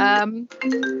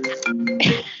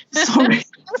 Sorry.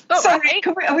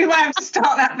 We might have to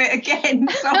start that bit again.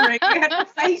 Sorry, we had a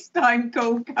FaceTime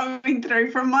call coming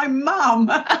through from my mum.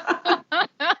 Oh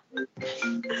no!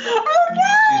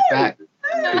 She's back.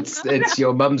 It's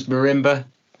your mum's marimba.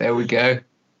 There we go.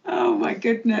 Oh my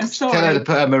goodness! Sorry. Tell her to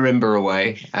put her marimba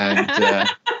away, and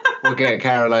we'll get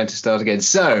Caroline to start again.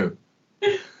 So,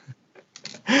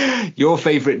 your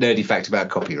favourite nerdy fact about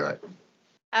copyright?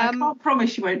 I can't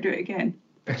promise you won't do it again.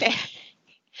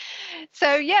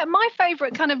 So my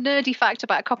favourite kind of nerdy fact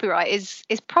about copyright is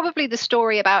probably the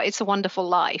story about It's a Wonderful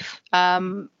Life,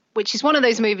 which is one of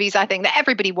those movies I think that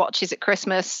everybody watches at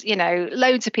Christmas.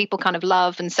 Loads of people kind of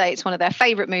love and say it's one of their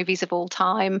favourite movies of all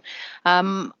time.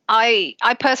 I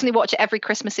personally watch it every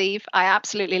Christmas Eve. I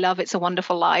absolutely love It's a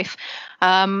Wonderful Life.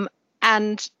 And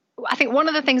I think one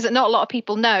of the things that not a lot of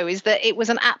people know is that it was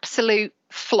an absolute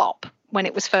flop when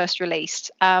it was first released.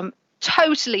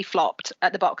 Totally flopped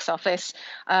at the box office.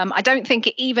 I don't think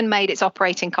it even made its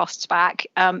operating costs back.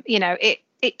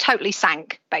 It totally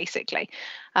sank, basically.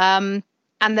 And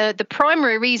the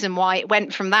primary reason why it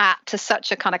went from that to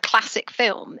such a kind of classic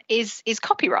film is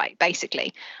copyright,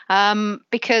 basically.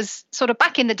 Because sort of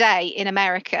back in the day in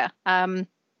America,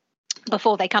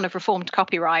 before they kind of reformed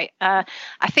copyright, I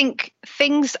think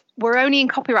things were only in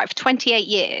copyright for 28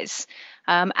 years.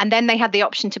 And then they had the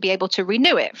option to be able to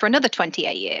renew it for another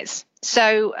 28 years.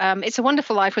 So It's a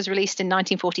Wonderful Life was released in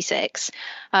 1946.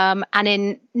 And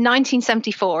in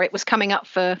 1974, it was coming up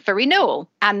for renewal.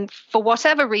 And for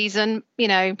whatever reason,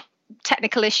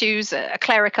 technical issues, a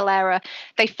clerical error,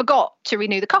 they forgot to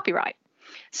renew the copyright.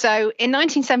 So in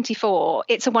 1974,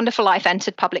 It's a Wonderful Life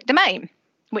entered public domain,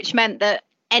 which meant that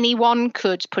anyone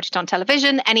could put it on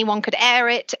television, anyone could air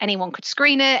it, anyone could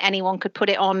screen it, anyone could put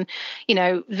it on,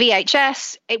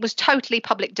 VHS. It was totally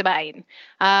public domain.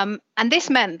 And this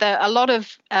meant that a lot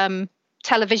of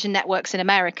television networks in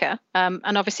America,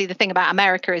 and obviously the thing about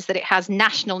America is that it has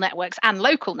national networks and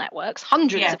local networks,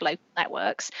 hundreds of local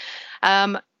networks.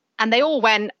 And they all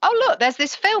went, oh, look, there's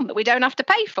this film that we don't have to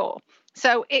pay for.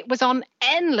 So it was on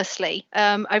endlessly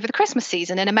over the Christmas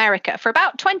season in America for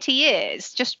about 20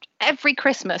 years. Just every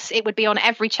Christmas, it would be on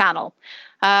every channel.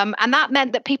 And that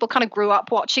meant that people kind of grew up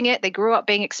watching it. They grew up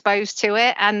being exposed to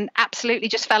it and absolutely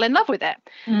just fell in love with it.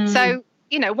 So,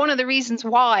 one of the reasons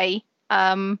why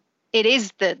it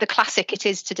is the classic it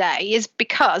is today is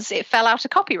because it fell out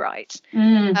of copyright.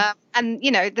 And,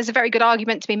 there's a very good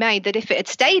argument to be made that if it had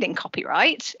stayed in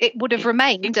copyright, it would have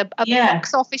remained a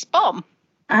box office bomb.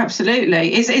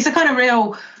 Absolutely. It's a kind of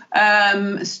real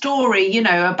story,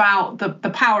 about the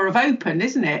power of open,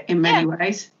 isn't it, in many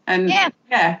ways? And and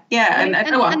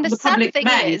the public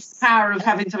domain, is the power of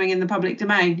having something in the public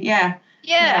domain.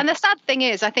 And the sad thing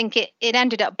is, I think it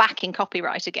ended up back in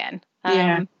copyright again.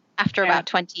 after about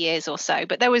 20 years or so.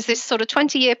 But there was this sort of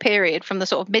 20-year period from the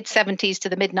sort of mid-70s to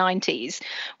the mid-90s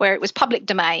where it was public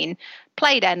domain,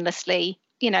 played endlessly.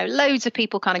 Loads of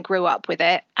people kind of grew up with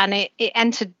it, and it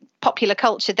entered popular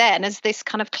culture then as this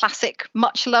kind of classic,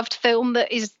 much loved film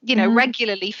that is,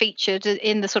 regularly featured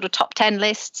in the sort of top 10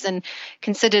 lists and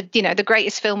considered, the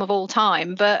greatest film of all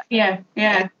time. But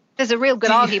there's a real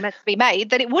good argument to be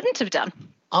made that it wouldn't have done.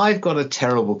 I've got a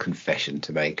terrible confession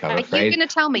to make, I'm afraid. You're going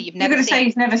to tell me you've never You're going to say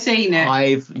you've never seen it.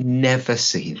 I've never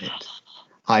seen it.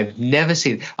 I've never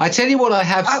seen it. I tell you what I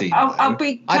have seen. I'll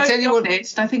be totally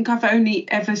honest. I think I've only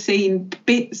ever seen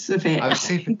bits of it.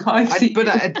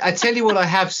 But I tell you what I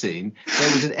have seen.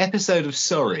 There was an episode of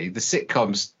Sorry, the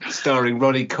sitcom starring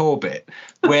Ronnie Corbett,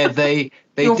 where they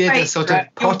did a sort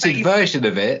of potted version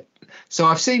of it. So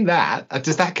I've seen that.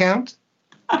 Does that count?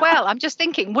 Well, I'm just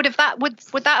thinking, would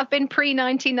that have been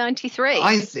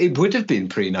pre-1993? It would have been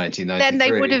pre-1993. Then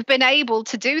they would have been able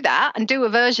to do that and do a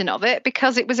version of it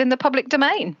because it was in the public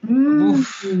domain.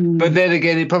 But then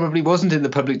again, it probably wasn't in the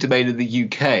public domain in the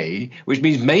UK, which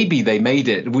means maybe they made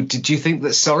it. Did you think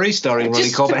that Sorry, starring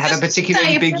Ronnie Corbett, had a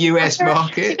particularly big US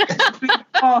market?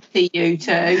 Party, you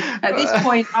two. At this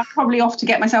point, I'm probably off to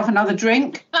get myself another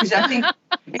drink, because I think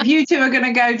if you two are going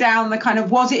to go down the kind of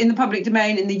was it in the public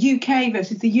domain in the UK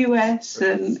versus the US,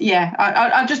 and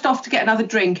I'm just off to get another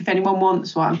drink if anyone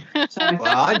wants one. So.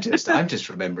 Well, I'm just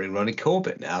remembering Ronnie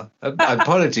Corbett now.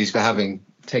 Apologies for having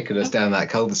taken us down that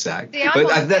cul-de-sac. See, I'm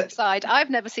on the flip side. I've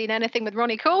never seen anything with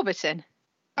Ronnie Corbett in.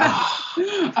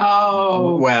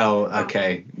 Oh. Well,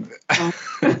 okay.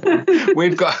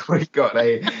 we've got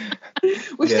a.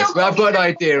 Yes, I've got an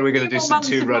idea. We're going to do some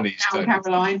two Ronnies.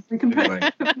 Caroline, we can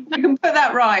put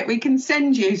that right. We can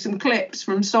send you some clips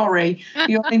from Sorry.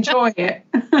 You'll enjoy it.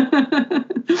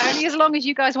 Only as long as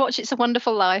you guys watch It's a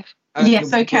Wonderful Life.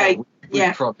 Yes, okay.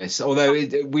 We promise. Although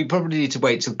we probably need to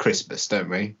wait till Christmas, don't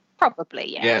we?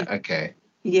 Probably, yeah. Yeah, okay.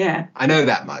 Yeah. I know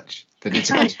that much. That it's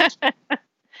Christmas.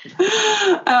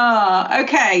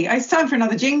 Okay. It's time for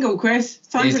another jingle, Chris. It's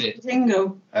time for a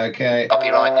jingle. Okay.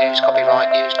 Copyright news,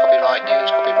 copyright news, copyright news,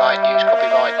 copyright news,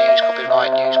 copyright news,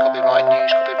 copyright news, copyright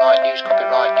news, copyright news,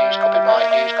 copyright news,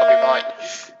 copyright news, copyright.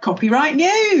 Copyright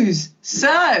news.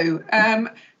 So,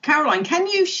 Caroline, can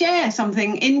you share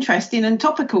something interesting and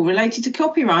topical related to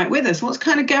copyright with us? What's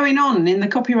kind of going on in the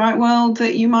copyright world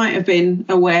that you might have been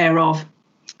aware of?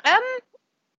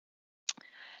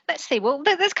 Let's see. Well,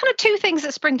 there's kind of two things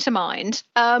that spring to mind.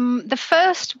 The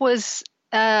first was,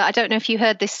 I don't know if you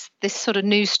heard this sort of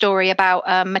news story about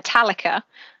Metallica.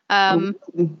 And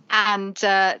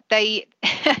they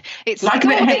it's like a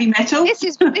bit of heavy metal. This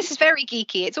is very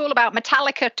geeky. It's all about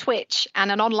Metallica, Twitch,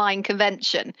 and an online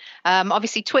convention.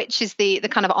 Obviously, Twitch is the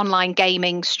kind of online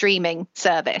gaming streaming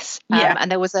service. And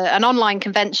there was an online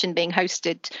convention being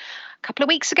hosted a couple of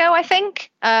weeks ago, I think.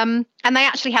 And they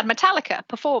actually had Metallica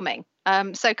performing.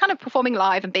 So kind of performing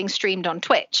live and being streamed on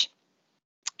Twitch.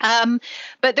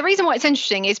 But the reason why it's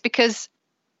interesting is because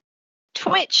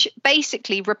Twitch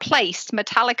basically replaced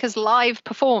Metallica's live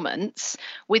performance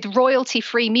with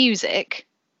royalty-free music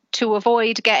to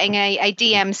avoid getting a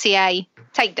DMCA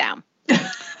takedown.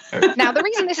 Now, the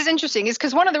reason this is interesting is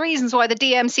because one of the reasons why the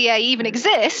DMCA even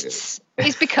exists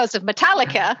is because of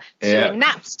Metallica suing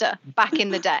Napster back in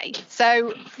the day.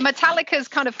 So Metallica's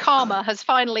kind of karma has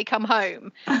finally come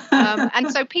home. And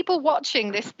so people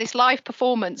watching this live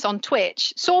performance on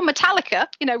Twitch saw Metallica,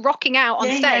 rocking out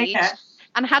on stage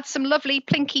and had some lovely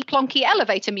plinky plonky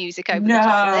elevator music over the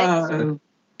top of it.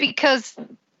 Because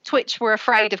Twitch were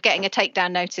afraid of getting a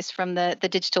takedown notice from the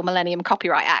Digital Millennium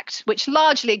Copyright Act, which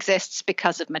largely exists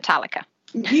because of Metallica.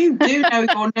 You do know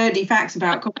your nerdy facts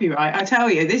about copyright. I tell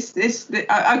you,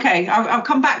 okay, I'll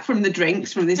come back from the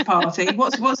drinks from this party.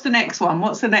 What's the next one?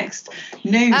 What's the next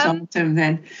news item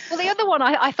then? Well, the other one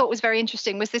I thought was very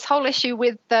interesting was this whole issue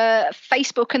with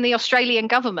Facebook and the Australian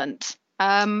government.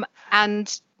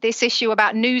 And this issue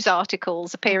about news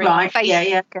articles appearing on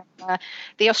Facebook.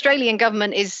 The Australian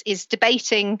government is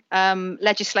debating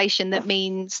legislation that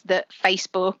means that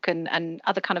Facebook and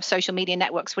other kind of social media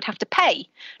networks would have to pay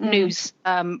news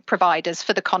providers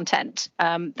for the content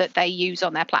that they use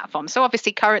on their platform. So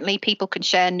obviously currently people can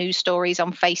share news stories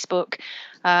on Facebook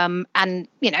and,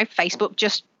 Facebook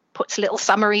just puts little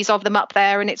summaries of them up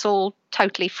there and it's all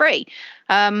totally free.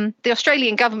 The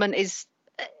Australian government is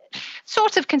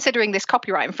sort of considering this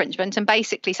copyright infringement and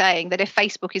basically saying that if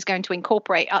Facebook is going to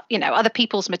incorporate, other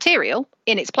people's material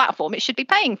in its platform, it should be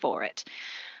paying for it.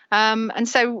 And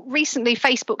so recently,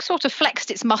 Facebook sort of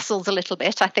flexed its muscles a little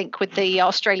bit, I think, with the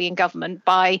Australian government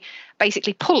by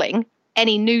basically pulling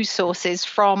any news sources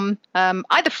from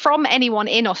either from anyone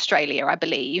in Australia, I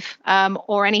believe,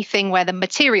 or anything where the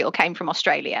material came from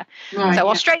Australia. Right, so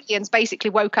Australians basically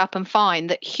woke up and find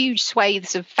that huge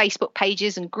swathes of Facebook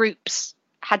pages and groups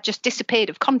had just disappeared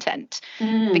of content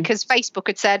because Facebook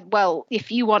had said, well,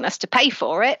 if you want us to pay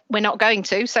for it, we're not going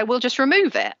to, so we'll just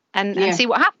remove it and see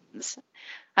what happens.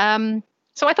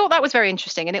 So I thought that was very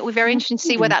interesting, and it would be very interesting to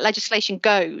see where that legislation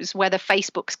goes, whether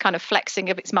Facebook's kind of flexing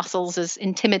of its muscles has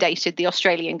intimidated the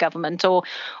Australian government, or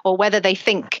whether they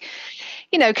think,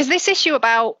 because this issue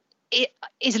about it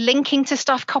is linking to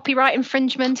stuff copyright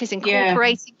infringement, is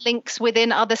incorporating links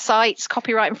within other sites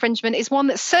copyright infringement, is one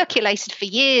that's circulated for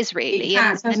years, really. It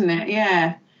has, hasn't it?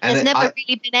 Yeah. There's never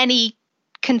really been any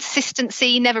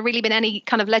consistency, never really been any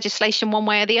kind of legislation one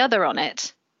way or the other on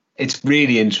it. It's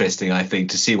really interesting, I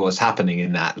think, to see what's happening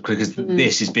in that, because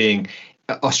this is being,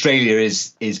 Australia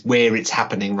is where it's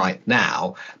happening right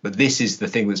now, but this is the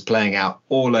thing that's playing out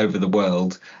all over the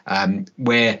world,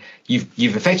 where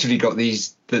you've effectively got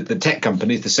the tech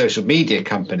companies, the social media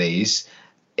companies,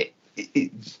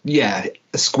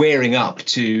 squaring up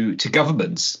to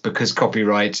governments, because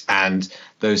copyright and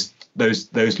those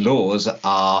laws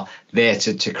are there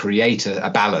to create a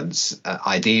balance,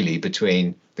 ideally,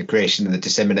 between the creation and the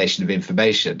dissemination of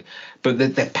information. But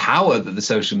the power that the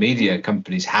social media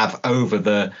companies have over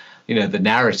the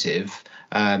narrative,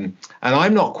 and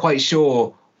I'm not quite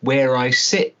sure where I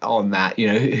sit on that,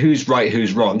 who's right,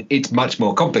 who's wrong. It's much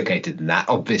more complicated than that,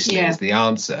 obviously, is the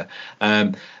answer.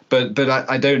 But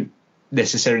I don't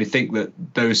necessarily think that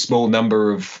those small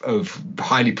number of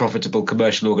highly profitable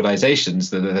commercial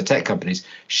organizations that are the tech companies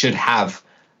should have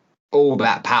all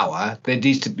that power. There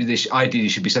needs to be, this ideally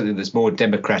should be something that's more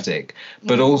democratic.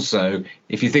 But also,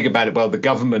 if you think about it, well, the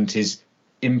government is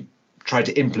trying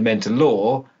to implement a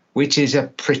law, which is a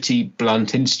pretty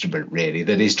blunt instrument, really,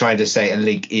 that is trying to say a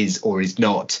link is or is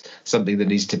not something that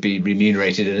needs to be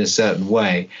remunerated in a certain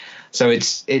way. So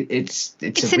it's an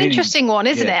really interesting one,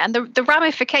 isn't it? And the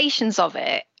ramifications of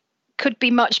it could be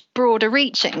much broader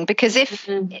reaching, because if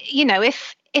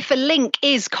a link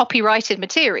is copyrighted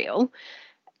material,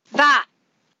 that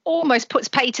almost puts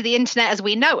pay to the internet as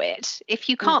we know it. If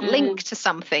you can't link to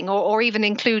something or even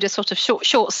include a sort of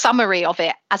short summary of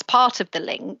it as part of the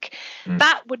link,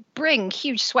 that would bring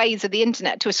huge swathes of the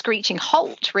internet to a screeching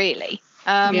halt, really.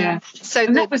 So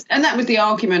that was the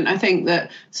argument, I think,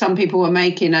 that some people were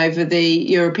making over the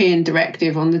European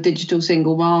directive on the digital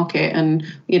single market, and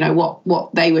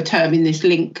what they were terming this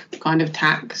link kind of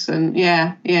tax, and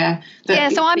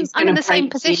so I'm in the same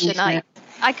position.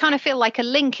 I kind of feel like a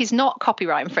link is not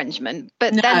copyright infringement,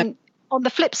 but then on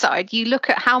the flip side, you look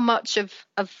at how much of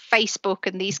Facebook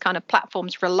and these kind of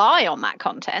platforms rely on that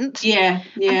content. And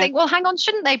think, well, hang on,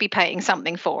 shouldn't they be paying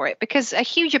something for it? Because a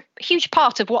huge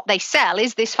part of what they sell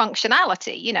is this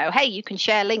functionality. Hey, you can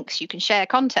share links, you can share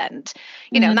content.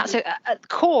 And that's a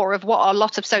core of what a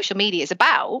lot of social media is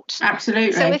about.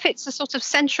 Absolutely. So if it's a sort of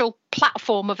central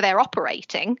platform of their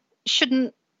operating,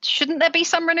 shouldn't there be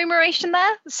some remuneration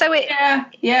there? So it and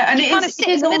it kind of sits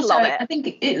in the middle of it. I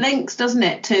think it links, doesn't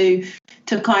it, to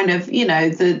kind of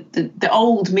the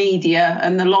old media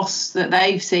and the loss that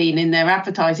they've seen in their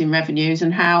advertising revenues,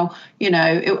 and how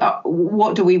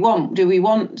what do we want? Do we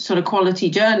want sort of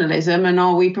quality journalism, and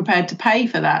are we prepared to pay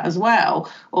for that as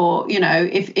well? Or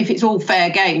if it's all fair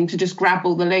game to just grab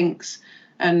all the links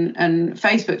and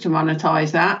Facebook to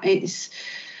monetize that, it's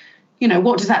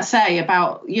what does that say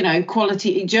about,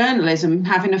 quality journalism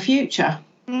having a future?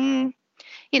 And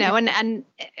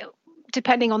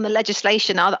depending on the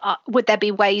legislation, would there be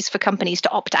ways for companies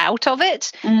to opt out of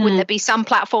it? Would there be some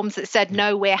platforms that said,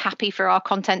 no, we're happy for our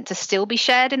content to still be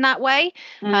shared in that way?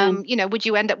 Would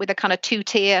you end up with a kind of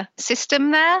two-tier system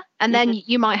there? And then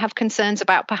you might have concerns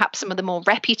about perhaps some of the more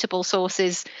reputable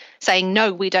sources saying,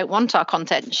 no, we don't want our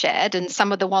content shared. And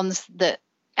some of the ones that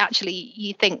actually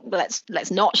you think, well, let's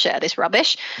not share this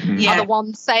rubbish, are the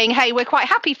ones saying, hey, we're quite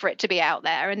happy for it to be out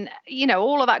there. And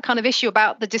all of that kind of issue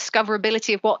about the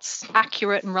discoverability of what's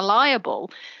accurate and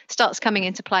reliable starts coming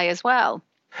into play as well.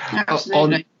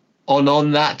 Absolutely.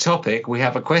 On that topic, we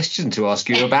have a question to ask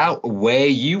you about where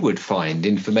you would find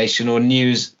information or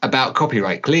news about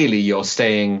copyright. Clearly you're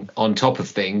staying on top of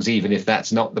things, even if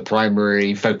that's not the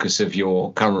primary focus of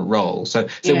your current role, so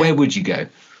where would you go?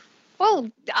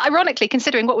 Well, ironically,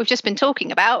 considering what we've just been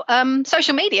talking about,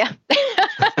 social media.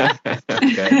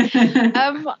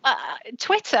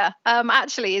 Twitter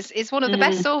actually is one of the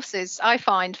best sources I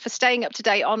find for staying up to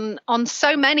date on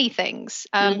so many things.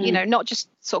 Not just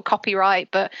sort of copyright,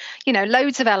 but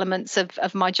loads of elements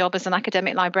of my job as an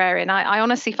academic librarian. I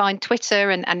honestly find Twitter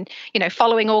and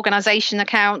following organisation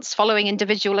accounts, following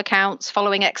individual accounts,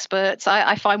 following experts,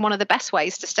 I find one of the best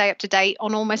ways to stay up to date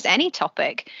on almost any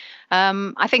topic.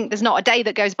 I think there's not a day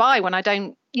that goes by when I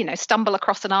don't stumble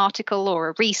across an article or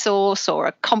a resource or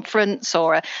a conference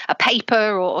or a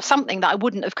paper or something that I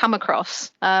wouldn't have come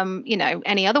across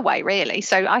any other way, really.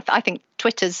 So I think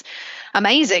Twitter's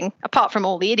amazing, apart from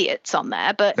all the idiots on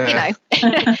there. But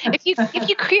if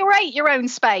you curate your own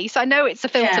space, I know it's a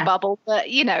filter bubble, but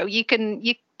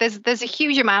there's a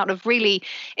huge amount of really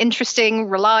interesting,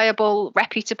 reliable,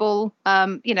 reputable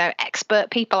expert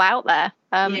people out there.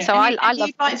 So I love.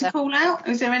 You'd like to call out?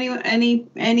 Is there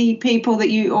any people that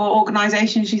you or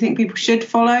organisations you think people should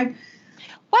follow?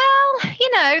 Well,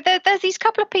 there's these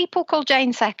couple of people called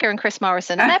Jane Secker and Chris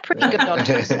Morrison, and they're pretty good on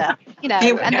Twitter. And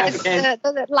there's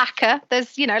LACA.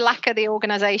 There's LACA, the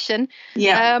organisation.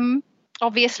 Yeah.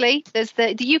 Obviously, there's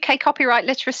the UK Copyright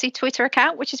Literacy Twitter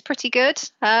account, which is pretty good.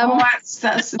 That's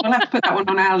we'll have to put that one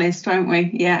on our list, won't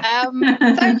we? Yeah.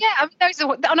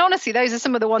 Honestly, those are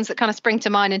some of the ones that kind of spring to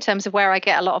mind in terms of where I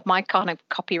get a lot of my kind of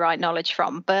copyright knowledge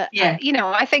from. But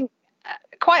I think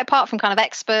quite apart from kind of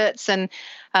experts and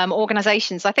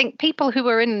organisations, I think people who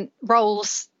are in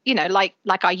roles, like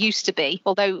I used to be,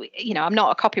 although I'm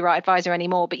not a copyright advisor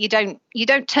anymore, but you don't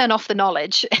turn off the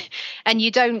knowledge, and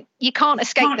you can't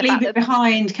escape the fact that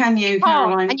behind, can you,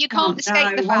 Caroline? And you can't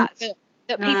escape the fact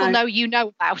that people know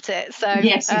about it. So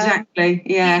yes, exactly.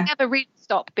 Yeah, you never really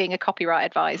stop being a copyright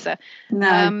advisor.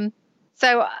 No.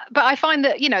 But I find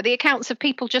that the accounts of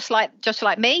people just like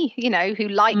me, who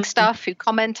like stuff, who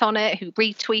comment on it, who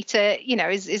retweet it,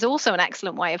 is also an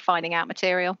excellent way of finding out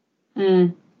material.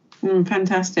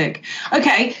 Fantastic.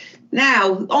 Okay,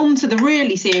 now on to the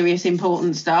really serious,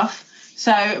 important stuff.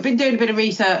 So I've been doing a bit of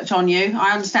research on you.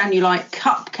 I understand you like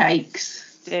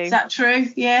cupcakes. Do. Is that true?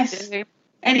 Yes. Do.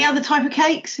 Any other type of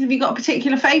cakes? Have you got a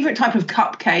particular favourite type of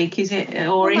cupcake? Is it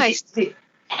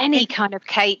any kind of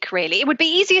cake, really? It would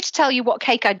be easier to tell you what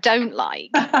cake I don't like.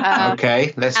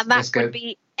 Okay, let's go. Would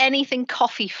be anything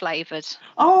coffee flavoured.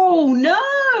 Oh no!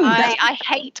 I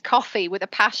hate coffee with a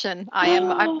passion. I'm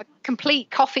a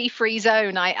complete coffee-free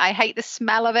zone. I hate the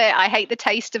smell of it. I hate the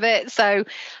taste of it. So,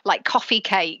 like coffee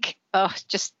cake,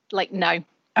 just like no.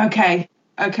 Okay.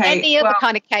 Any other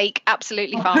kind of cake,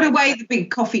 absolutely fine. Put away the big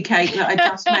coffee cake that I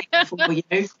just made for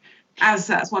you, as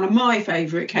that's one of my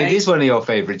favourite cakes. It is one of your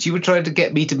favourites. You were trying to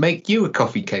get me to make you a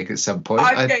coffee cake at some point.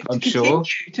 I'm sure.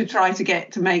 To try to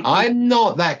get to make. I'm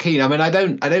not that keen. I mean, I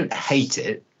don't hate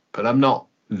it, but I'm not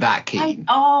that keen.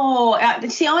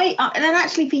 Then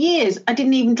actually for years I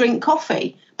didn't even drink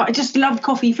coffee. But I just love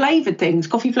coffee flavoured things,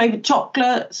 coffee flavoured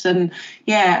chocolates, and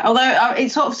although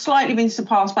it's sort of slightly been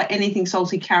surpassed by anything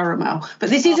salted caramel. But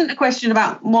this isn't a question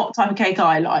about what type of cake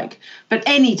I like, but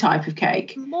any type of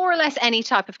cake. More or less any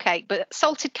type of cake, but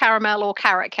salted caramel or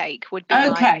carrot cake would be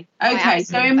okay.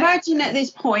 So imagine at this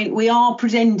point we are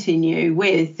presenting you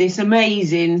with this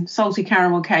amazing salted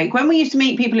caramel cake. When we used to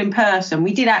meet people in person,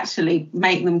 we did actually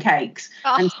make them cakes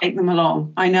and take them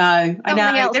along. I know.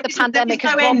 The pandemic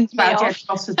has robbed me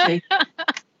of.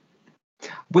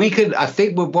 I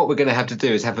think what we're going to have to do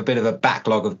is have a bit of a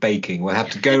backlog of baking. We'll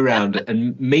have to go around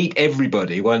and meet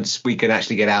everybody once we can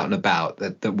actually get out and about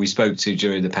that we spoke to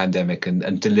during the pandemic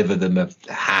and deliver them a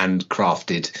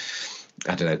handcrafted,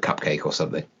 cupcake or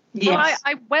something. Yes. Well,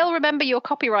 I well remember your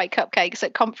copyright cupcakes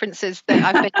at conferences that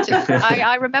I've been to.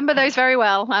 I remember those very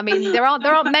well. I mean, there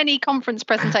aren't many conference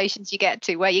presentations you get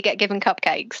to where you get given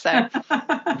cupcakes. So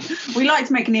we like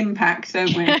to make an impact,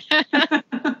 don't we?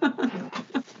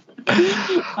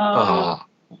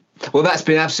 Well, that's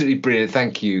been absolutely brilliant.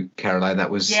 Thank you, Caroline. That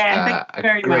was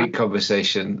a great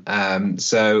conversation.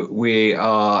 So we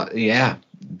are,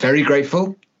 very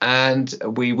grateful. And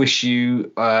we wish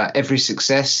you every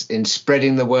success in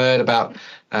spreading the word about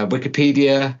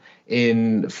Wikipedia,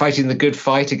 in fighting the good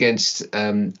fight against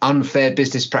unfair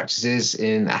business practices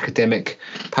in academic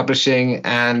publishing,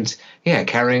 and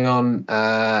carrying on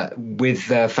with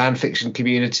the fan fiction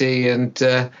community and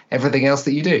everything else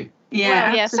that you do.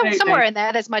 Yeah, somewhere in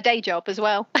there's my day job as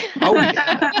well. Oh,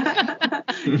 yeah.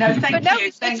 Thank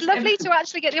you. It's lovely to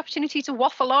actually get the opportunity to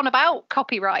waffle on about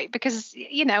copyright, because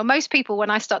most people, when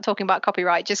I start talking about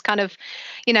copyright, just kind of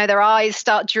their eyes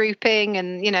start drooping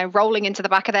and rolling into the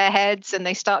back of their heads, and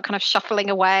they start kind of shuffling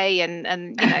away,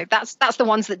 and that's the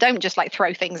ones that don't just like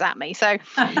throw things at me. So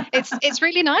it's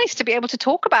really nice to be able to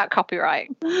talk about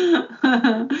copyright.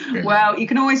 Well, you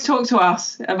can always talk to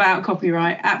us about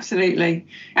copyright, absolutely,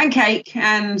 and cake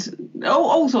and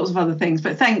all sorts of other things.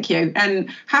 But thank you, and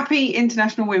happy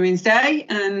International Women's Day,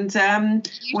 and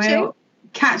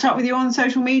catch up with you on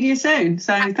social media soon.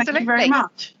 So Absolutely. Thank you very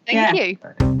much. Thank you.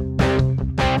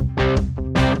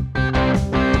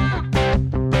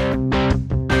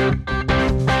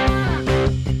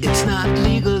 It's not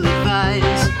legal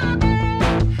advice,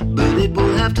 but it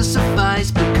will have to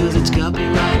suffice because it's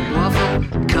copyright waffle,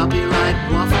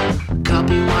 copyright waffle,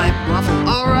 copyright waffle.